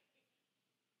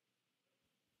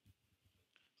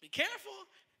 Be careful.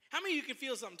 How many of you can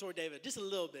feel something toward David? Just a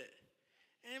little bit.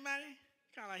 Anybody?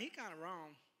 He kind of wrong.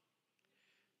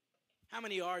 How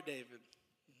many are David?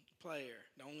 Player.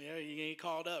 Don't you get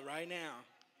called up right now.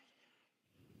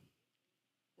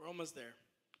 We're almost there.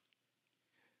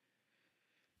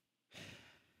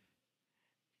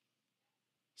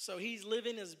 So he's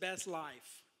living his best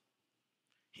life.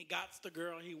 He got the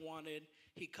girl he wanted.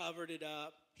 He covered it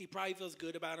up. He probably feels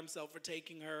good about himself for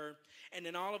taking her. And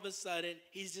then all of a sudden,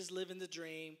 he's just living the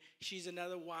dream. She's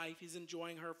another wife. He's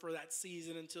enjoying her for that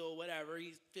season until whatever.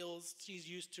 He feels she's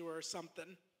used to her or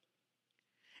something.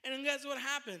 And then guess what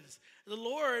happens? The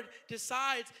Lord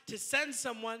decides to send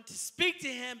someone to speak to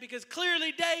him because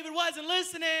clearly David wasn't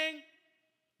listening.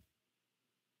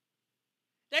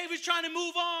 David's trying to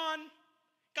move on.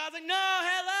 God's like, no,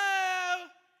 hello.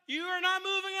 You are not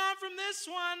moving on from this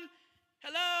one.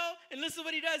 Hello. And listen to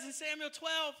what he does in Samuel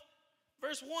 12,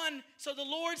 verse 1. So the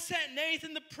Lord sent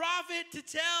Nathan the prophet to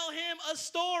tell him a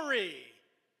story.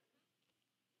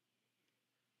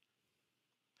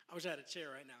 I wish I had a chair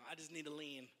right now. I just need to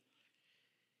lean.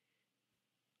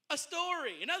 A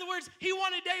story. In other words, he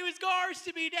wanted David's guards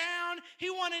to be down. He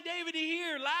wanted David to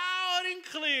hear loud and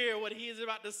clear what he is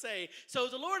about to say. So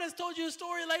the Lord has told you a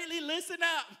story lately. Listen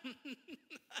up.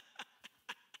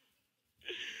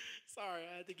 Sorry,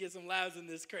 I had to get some laughs in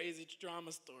this crazy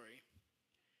drama story.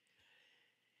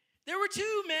 There were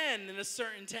two men in a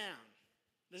certain town.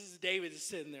 This is David just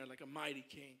sitting there like a mighty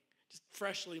king, just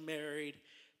freshly married,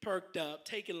 perked up,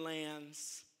 taking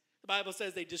lands. The Bible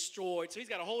says they destroyed, so he's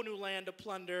got a whole new land to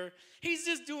plunder. He's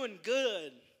just doing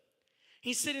good.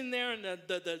 He's sitting there, and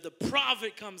the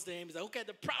prophet comes to him. He's like, okay,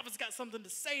 the prophet's got something to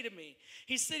say to me.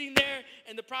 He's sitting there,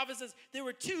 and the prophet says, there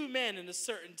were two men in a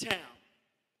certain town.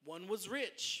 One was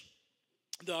rich.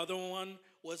 The other one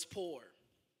was poor.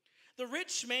 The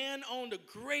rich man owned a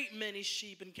great many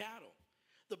sheep and cattle.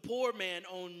 The poor man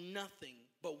owned nothing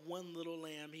but one little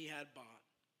lamb he had bought.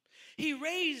 He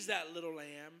raised that little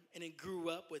lamb, and it grew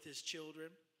up with his children.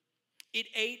 It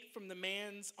ate from the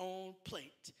man's own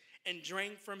plate and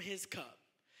drank from his cup.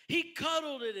 He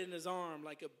cuddled it in his arm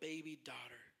like a baby daughter.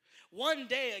 One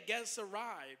day a guest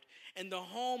arrived in the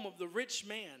home of the rich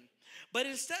man. But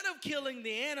instead of killing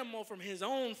the animal from his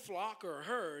own flock or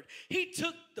herd, he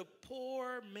took the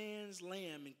poor man's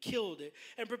lamb and killed it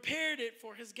and prepared it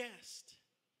for his guest.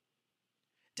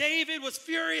 David was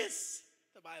furious,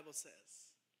 the Bible says.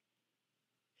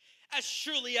 As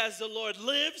surely as the Lord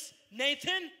lives,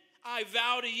 Nathan, I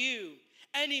vow to you,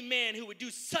 any man who would do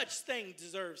such thing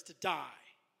deserves to die.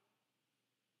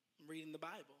 I'm reading the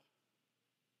Bible.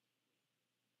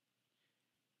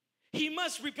 He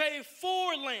must repay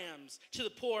 4 lambs to the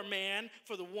poor man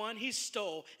for the one he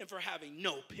stole and for having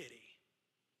no pity.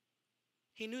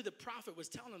 He knew the prophet was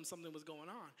telling him something was going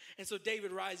on. And so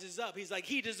David rises up. He's like,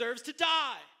 he deserves to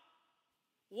die.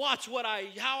 Watch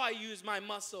how I use my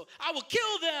muscle. I will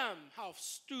kill them. How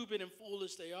stupid and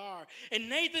foolish they are. And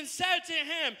Nathan said to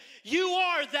him, you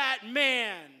are that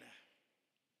man.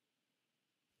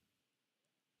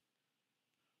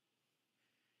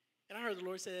 And I heard the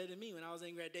Lord say that to me when I was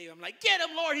angry at David. I'm like, get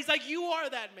him, Lord. He's like, you are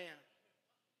that man.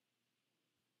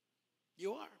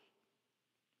 You are.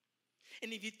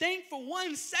 And if you think for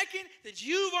 1 second that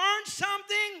you've earned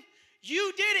something,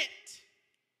 you didn't.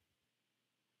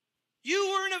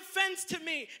 You were an offense to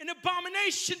me, an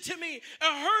abomination to me,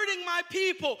 hurting my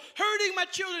people, hurting my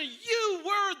children. You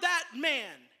were that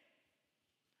man.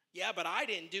 Yeah, but I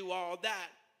didn't do all that.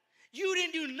 You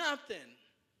didn't do nothing.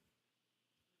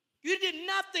 You did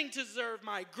nothing to deserve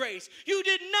my grace. You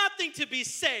did nothing to be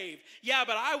saved. Yeah,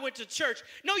 but I went to church.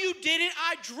 No, you didn't.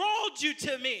 I drawed you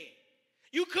to me.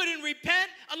 You couldn't repent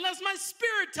unless my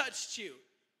spirit touched you.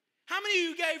 How many of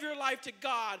you gave your life to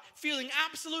God feeling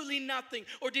absolutely nothing?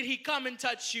 Or did he come and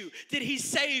touch you? Did he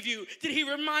save you? Did he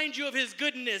remind you of his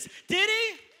goodness? Did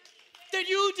he? Then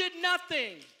you did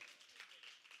nothing.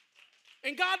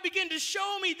 And God began to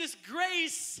show me this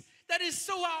grace that is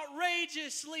so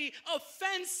outrageously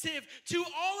offensive to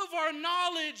all of our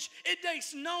knowledge. It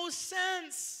makes no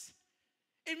sense.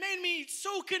 It made me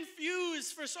so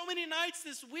confused for so many nights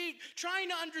this week, trying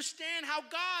to understand how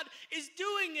God is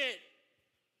doing it.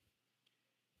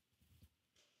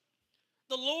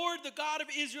 The Lord, the God of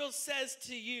Israel, says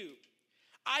to you,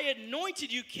 I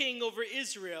anointed you king over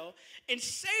Israel and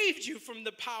saved you from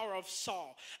the power of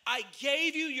Saul. I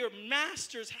gave you your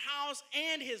master's house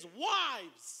and his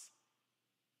wives,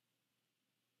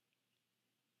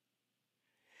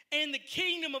 and the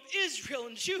kingdom of Israel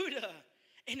and Judah.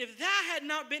 And if that had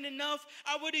not been enough,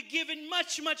 I would have given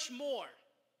much, much more.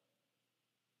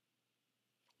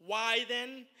 Why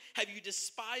then have you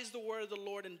despised the word of the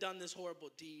Lord and done this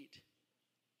horrible deed?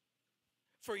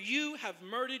 For you have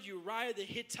murdered Uriah the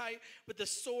Hittite with the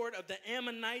sword of the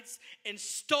Ammonites and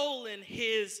stolen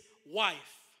his wife.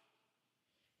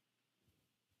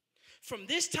 From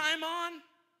this time on,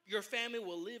 your family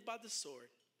will live by the sword,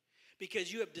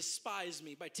 because you have despised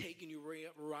me by taking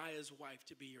Uriah's wife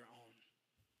to be your own.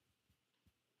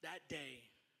 That day,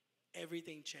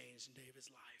 everything changed in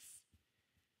David's life.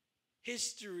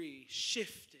 History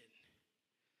shifted.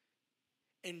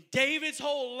 In David's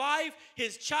whole life,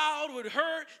 his child would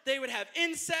hurt, they would have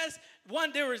incest,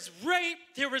 there was rape,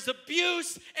 there was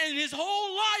abuse, and his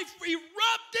whole life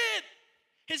erupted.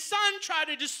 His son tried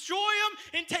to destroy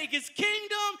him and take his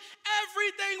kingdom.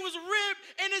 Everything was ripped,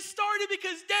 and it started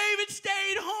because David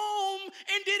stayed home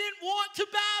and didn't want to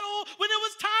battle when it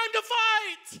was time to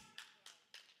fight.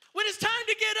 When it's time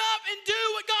to get up and do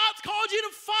what God's called you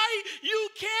to fight, you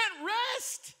can't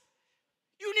rest.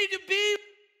 You need to be.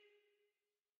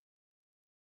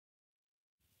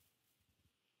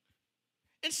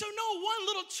 And so no, one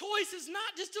little choice is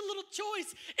not just a little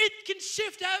choice. It can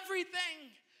shift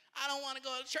everything. I don't want to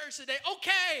go to church today.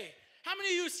 Okay. How many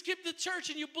of you skipped the church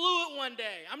and you blew it one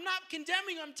day? I'm not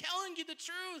condemning. I'm telling you the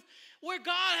truth. Where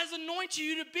God has anointed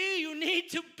you to be, you need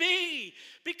to be.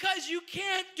 Because you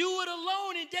can't do it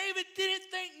alone. And David didn't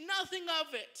think nothing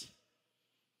of it.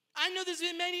 I know there's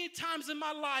been many times in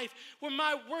my life where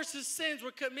my worstest sins were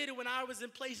committed when I was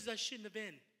in places I shouldn't have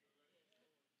been.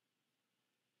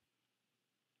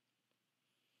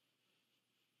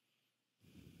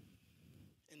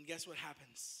 And guess what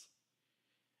happens?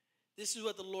 This is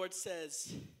what the Lord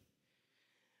says.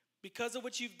 Because of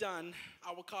what you've done,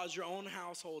 I will cause your own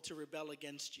household to rebel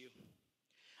against you.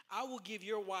 I will give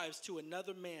your wives to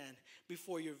another man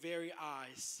before your very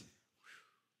eyes.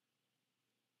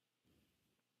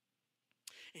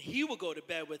 And he will go to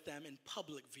bed with them in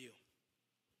public view.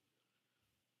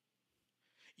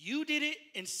 You did it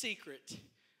in secret,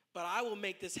 but I will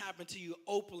make this happen to you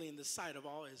openly in the sight of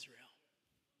all Israel.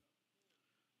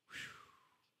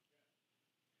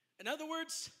 In other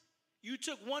words, you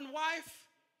took one wife.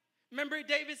 Remember,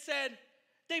 David said,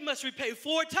 they must repay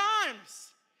 4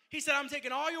 times. He said, I'm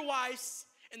taking all your wives,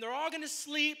 and they're all going to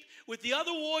sleep with the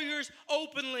other warriors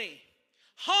openly.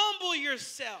 Humble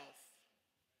yourself.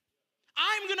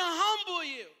 I'm going to humble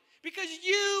you because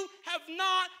you have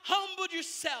not humbled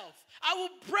yourself. I will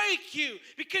break you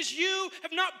because you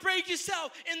have not break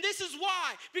yourself. And this is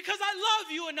why. Because I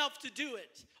love you enough to do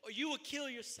it, or you will kill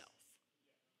yourself.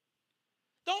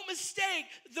 Don't mistake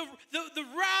the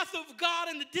wrath of God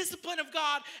and the discipline of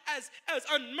God as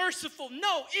unmerciful.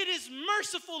 No, it is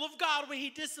merciful of God when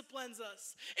he disciplines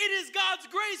us. It is God's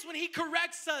grace when he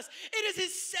corrects us. It is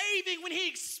his saving when he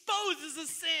exposes a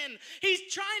sin.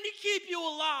 He's trying to keep you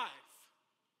alive.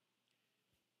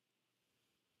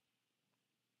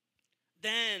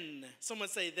 Then, someone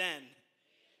say then,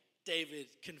 David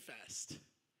confessed.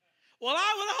 Well,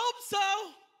 I would hope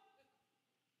so.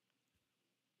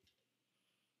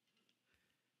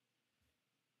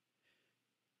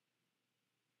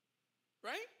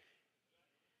 Right?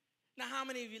 Now, how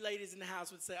many of you ladies in the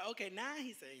house would say, okay, now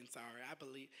he's saying sorry, I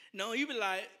believe. No, you'd be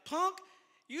like, punk,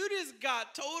 you just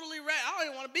got totally wrecked. I don't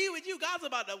even want to be with you. God's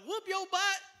about to whoop your butt.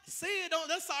 See it,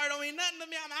 that's sorry don't mean nothing to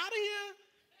me. I'm out of here.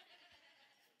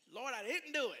 Lord, I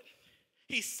didn't do it.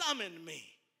 He summoned me.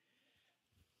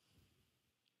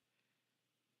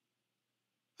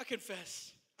 I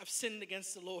confess, I've sinned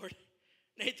against the Lord.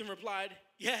 Nathan replied,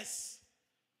 yes.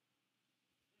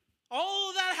 All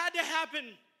of that had to happen.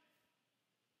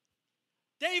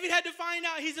 David had to find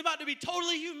out he's about to be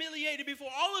totally humiliated before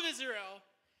all of Israel.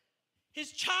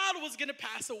 His child was going to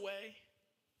pass away.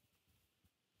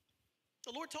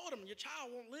 The Lord told him, your child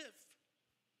won't live.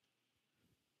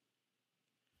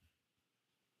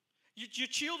 Your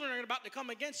children are about to come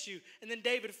against you. And then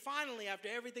David finally, after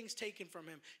everything's taken from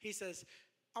him, he says,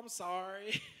 I'm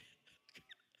sorry.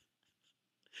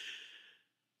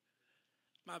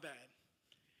 My bad.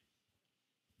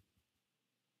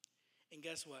 And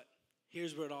guess what?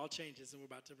 Here's where it all changes, and we're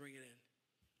about to bring it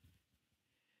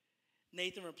in.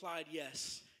 Nathan replied,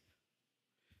 yes,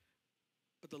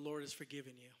 but the Lord has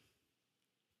forgiven you.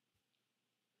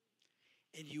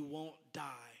 And you won't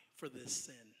die for this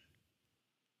sin.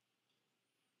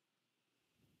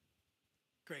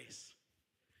 Grace.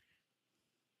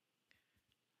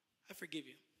 I forgive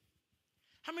you.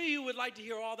 How many of you would like to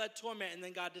hear all that torment and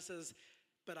then God just says,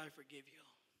 but I forgive you.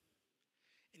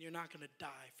 And you're not going to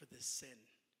die for this sin.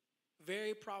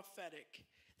 Very prophetic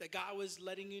that God was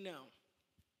letting you know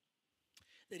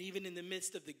that even in the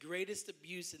midst of the greatest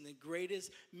abuse and the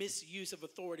greatest misuse of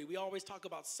authority, we always talk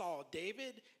about Saul.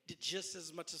 David did just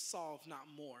as much as Saul, if not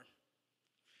more.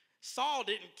 Saul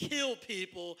didn't kill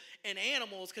people and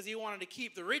animals because he wanted to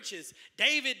keep the riches.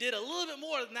 David did a little bit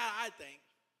more than that, I think.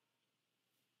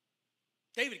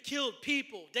 David killed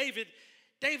people. David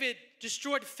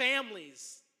destroyed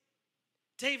families.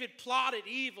 David plotted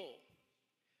evil.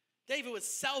 David was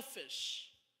selfish.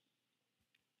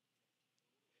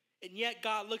 And yet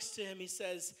God looks to him, he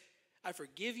says, I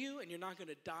forgive you and you're not going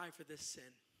to die for this sin.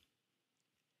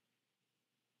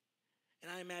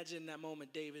 And I imagine in that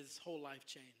moment, David's whole life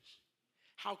changed.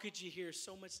 How could you hear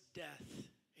so much death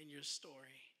in your story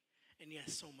and yet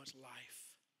so much life?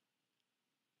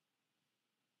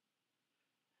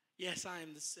 Yes, I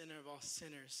am the sinner of all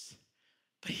sinners,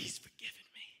 but he's forgiven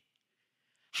me.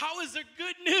 How is there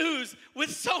good news with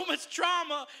so much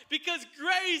trauma? Because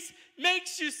grace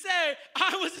makes you say,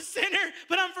 I was a sinner,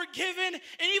 but I'm forgiven.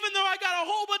 And even though I got a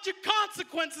whole bunch of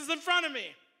consequences in front of me,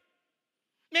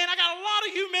 man, I got a lot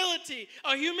of humility,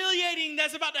 humiliating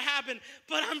that's about to happen,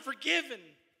 but I'm forgiven.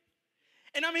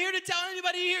 And I'm here to tell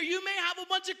anybody here, you may have a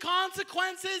bunch of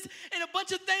consequences and a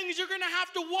bunch of things you're going to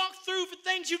have to walk through for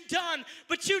things you've done,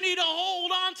 but you need to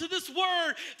hold on to this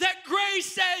word that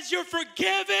grace says you're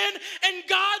forgiven and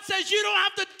God says you don't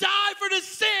have to die for the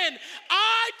sin.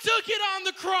 I took it on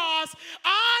the cross.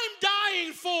 I'm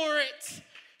dying for it.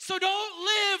 So don't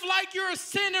live like you're a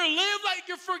sinner. Live like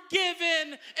you're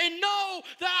forgiven and know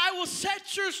that I will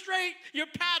set your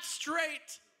path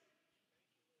straight.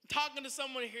 I'm talking to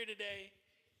someone here today.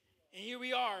 And here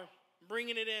we are,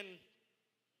 bringing it in.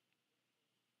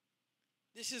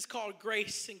 This is called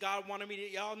grace, and God wanted me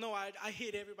to, y'all know I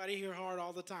hit everybody here hard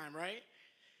all the time, right?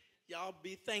 Y'all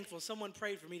be thankful. Someone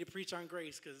prayed for me to preach on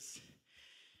grace because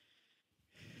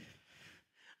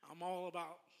I'm all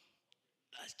about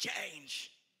let's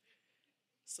change.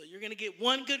 So you're going to get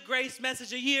one good grace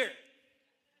message a year.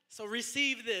 So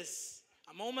receive this.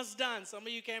 I'm almost done. Some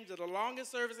of you came to the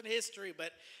longest service in history,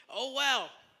 but oh well.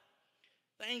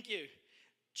 Thank you.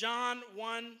 John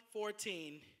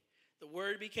 1:14, the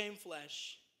word became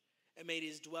flesh and made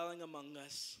his dwelling among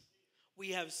us. We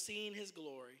have seen his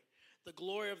glory, the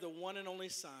glory of the one and only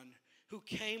Son, who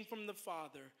came from the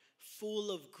Father,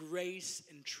 full of grace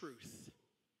and truth.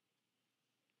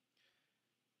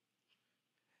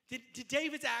 Did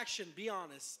David's action, be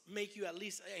honest, make you at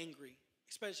least angry,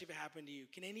 especially if it happened to you?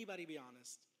 Can anybody be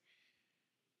honest?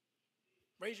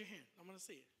 Raise your hand. I want to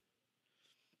see it.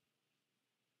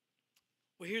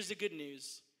 Well, here's the good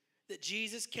news, that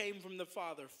Jesus came from the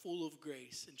Father full of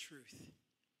grace and truth.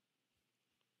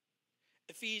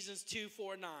 Ephesians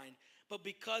 2:4-9. But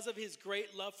because of his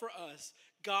great love for us,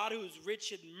 God, who is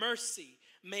rich in mercy,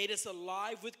 made us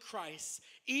alive with Christ.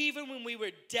 Even when we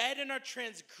were dead in our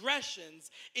transgressions,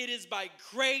 it is by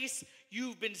grace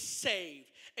you've been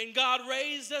saved. And God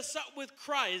raised us up with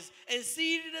Christ and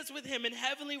seated us with him in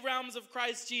heavenly realms of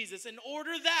Christ Jesus, in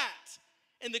order that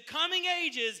in the coming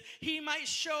ages he might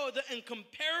show the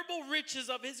incomparable riches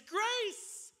of his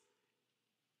grace.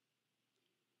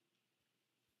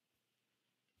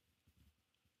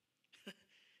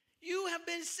 You have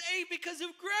been saved because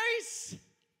of grace.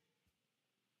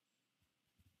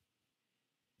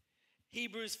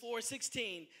 Hebrews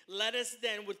 4:16, let us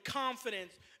then with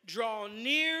confidence draw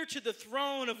near to the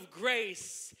throne of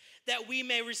grace, that we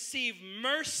may receive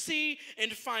mercy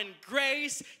and find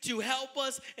grace to help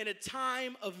us in a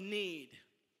time of need.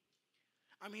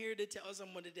 I'm here to tell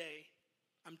someone today,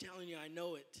 I'm telling you, I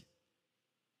know it.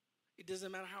 It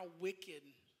doesn't matter how wicked,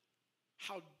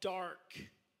 how dark,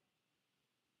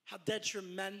 how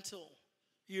detrimental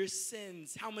your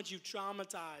sins, how much you've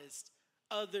traumatized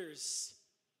others.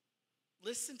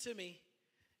 Listen to me.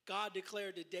 God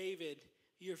declared to David,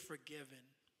 you're forgiven.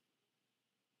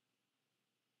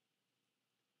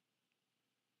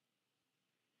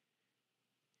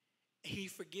 He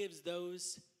forgives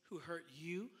those who hurt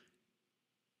you.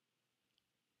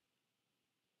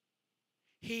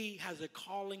 He has a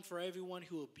calling for everyone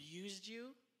who abused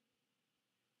you,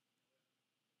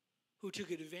 who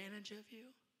took advantage of you,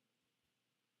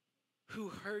 who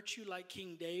hurt you like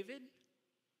King David,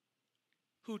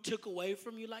 who took away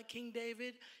from you like King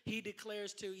David. He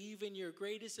declares to even your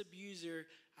greatest abuser,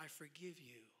 I forgive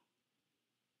you.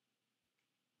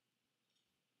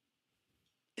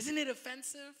 Isn't it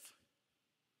offensive?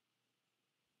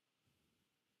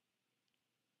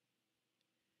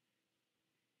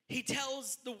 He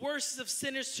tells the worst of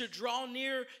sinners to draw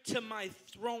near to my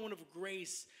throne of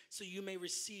grace so you may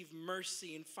receive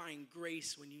mercy and find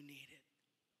grace when you need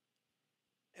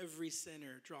it. Every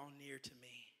sinner, draw near to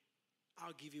me.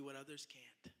 I'll give you what others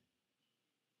can't.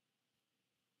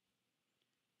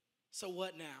 So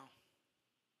what now?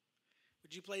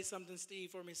 Would you play something,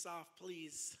 Steve, for me soft,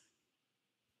 please?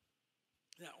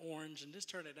 That orange, and just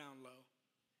turn it down low.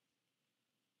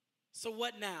 So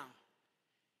what now?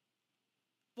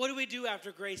 What do we do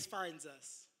after grace finds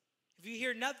us? If you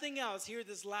hear nothing else, hear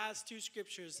this last two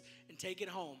scriptures and take it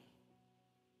home.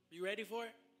 You ready for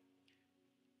it?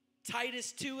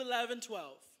 Titus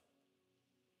 2:11-12.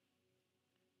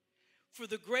 For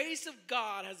the grace of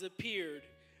God has appeared,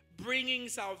 bringing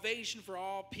salvation for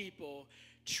all people,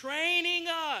 training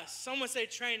us, someone say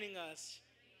training us,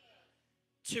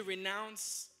 to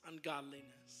renounce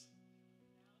ungodliness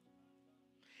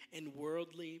and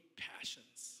worldly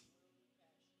passions,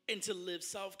 and to live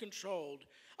self-controlled,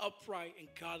 upright, and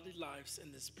godly lives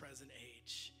in this present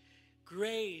age.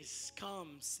 Grace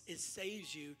comes, it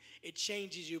saves you, it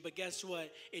changes you, but guess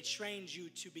what? It trains you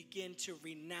to begin to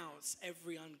renounce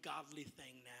every ungodly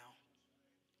thing now.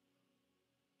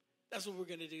 That's what we're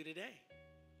going to do today.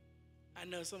 I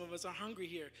know some of us are hungry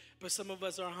here, but some of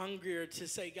us are hungrier to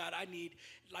say, God,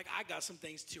 I got some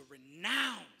things to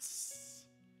renounce.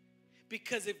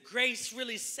 Because if grace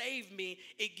really saved me,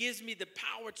 it gives me the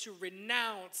power to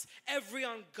renounce every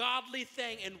ungodly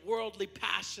thing and worldly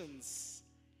passions.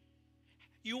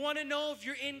 You want to know if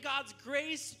you're in God's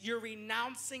grace? You're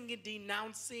renouncing and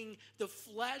denouncing the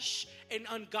flesh and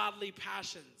ungodly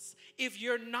passions. If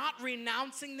you're not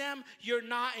renouncing them, you're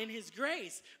not in his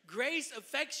grace. Grace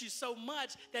affects you so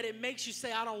much that it makes you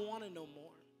say, I don't want to know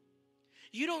more.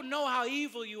 You don't know how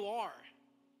evil you are.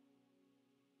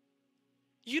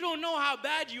 You don't know how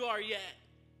bad you are yet.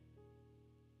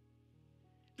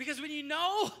 Because when you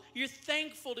know, you're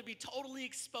thankful to be totally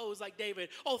exposed like David.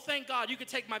 Oh, thank God, you can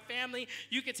take my family,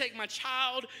 you can take my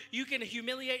child, you can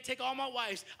humiliate, take all my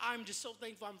wives. I'm just so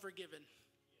thankful I'm forgiven.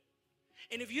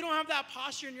 And if you don't have that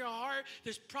posture in your heart,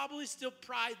 there's probably still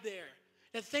pride there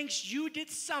that thinks you did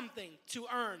something to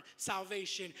earn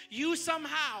salvation. You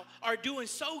somehow are doing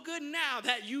so good now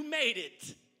that you made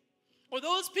it. Or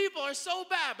those people are so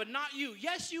bad, but not you.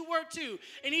 Yes, you were too.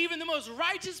 And even the most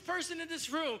righteous person in this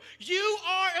room, you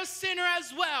are a sinner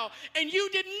as well. And you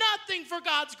did nothing for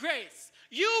God's grace.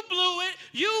 You blew it.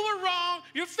 You were wrong.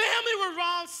 Your family were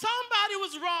wrong. Somebody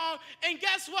was wrong. And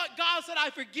guess what? God said, I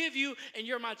forgive you, and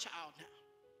you're my child now.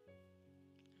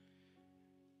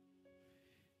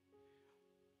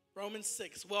 Romans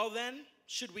 6. Well then,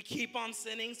 should we keep on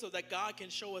sinning so that God can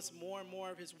show us more and more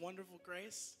of his wonderful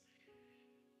grace?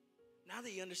 Now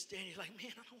that you understand, you're like,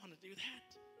 man, I don't want to do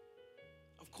that.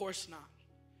 Of course not.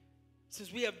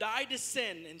 Since we have died to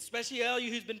sin, and especially all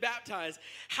you who's been baptized,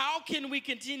 how can we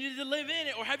continue to live in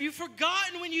it? Or have you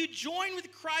forgotten when you joined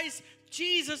with Christ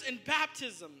Jesus in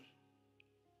baptism?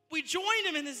 We joined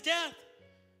him in his death.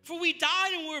 For we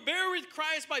died and were buried with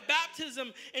Christ by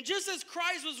baptism. And just as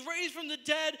Christ was raised from the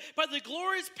dead by the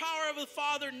glorious power of the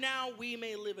Father, now we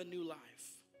may live a new life.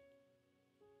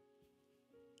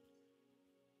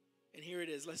 And here it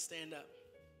is. Let's stand up.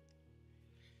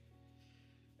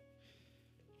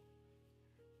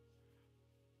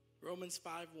 Romans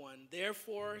 5:1.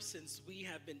 Therefore, since we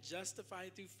have been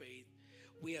justified through faith,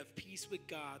 we have peace with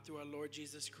God through our Lord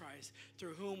Jesus Christ,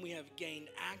 through whom we have gained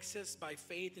access by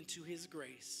faith into his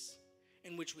grace,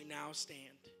 in which we now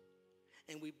stand,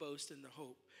 and we boast in the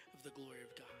hope of the glory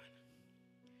of God.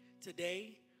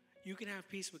 Today, you can have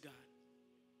peace with God.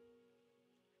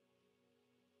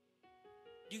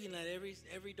 You can let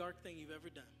every dark thing you've ever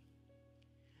done,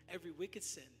 every wicked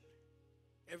sin,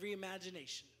 every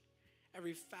imagination,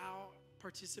 every foul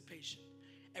participation,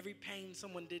 every pain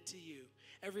someone did to you,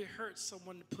 every hurt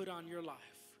someone put on your life.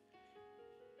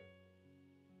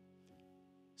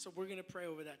 So we're going to pray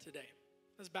over that today.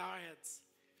 Let's bow our heads.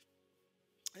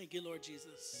 Thank you, Lord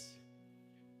Jesus.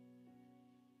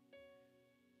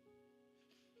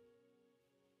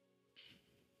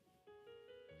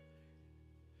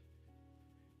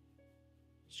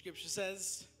 Scripture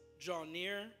says, draw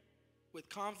near with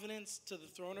confidence to the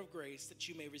throne of grace that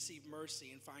you may receive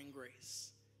mercy and find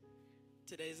grace.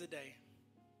 Today's the day.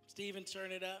 Stephen,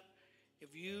 turn it up.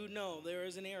 If you know there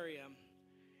is an area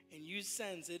and you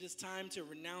sense it is time to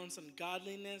renounce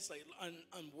ungodliness, like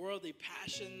unworldly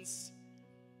passions,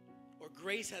 or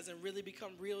grace hasn't really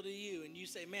become real to you, and you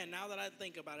say, man, now that I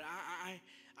think about it,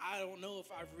 I don't know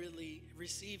if I've really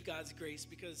received God's grace,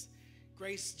 because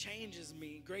grace changes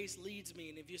me. Grace leads me.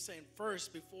 And if you're saying,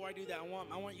 first, before I do that,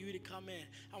 I want you to come in.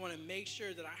 I want to make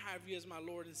sure that I have you as my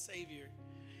Lord and Savior.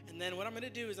 And then what I'm going to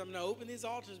do is I'm going to open these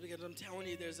altars, because I'm telling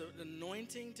you there's an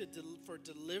anointing for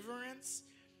deliverance.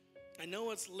 I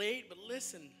know it's late, but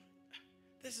listen,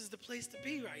 this is the place to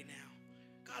be right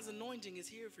now. God's anointing is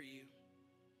here for you.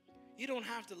 You don't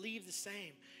have to leave the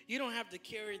same. You don't have to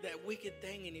carry that wicked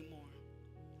thing anymore.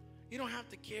 You don't have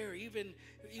to carry even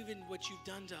what you've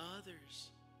done to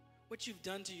others, what you've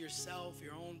done to yourself,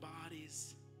 your own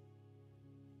bodies.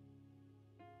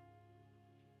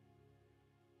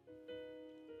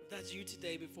 If that's you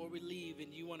today, before we leave,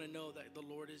 and you want to know that the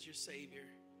Lord is your Savior,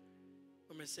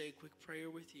 I'm going to say a quick prayer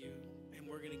with you, and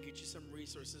we're going to get you some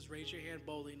resources. Raise your hand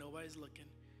boldly. Nobody's looking.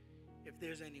 If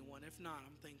there's anyone. If not,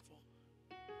 I'm thankful.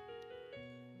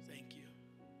 Thank you.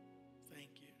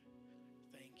 Thank you.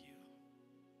 Thank you.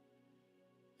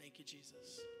 Thank you,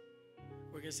 Jesus.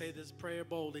 We're going to say this prayer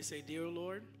boldly. Say, dear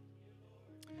Lord,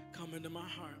 come into my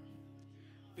heart.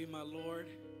 Be my Lord.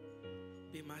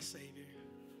 Be my Savior.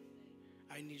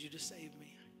 I need you to save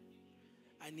me.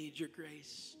 I need your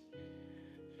grace.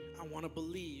 I want to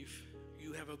believe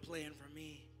you have a plan for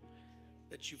me,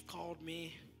 that you've called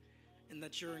me, and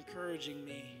that you're encouraging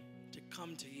me to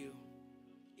come to you,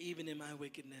 even in my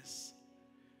wickedness.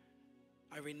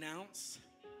 I renounce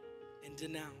and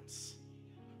denounce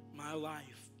my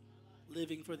life,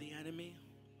 living for the enemy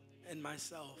and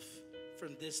myself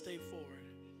from this day forward.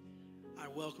 I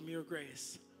welcome your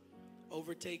grace.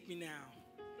 Overtake me now.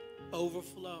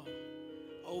 Overflow.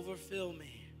 Overfill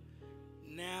me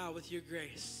now with your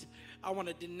grace. I want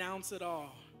to denounce it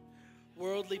all.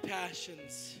 Worldly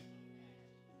passions,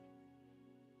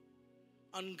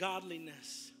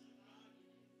 ungodliness.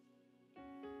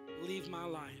 Leave my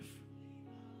life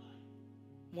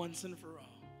once and for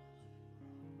all.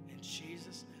 In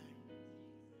Jesus' name.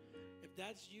 If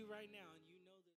that's you right now,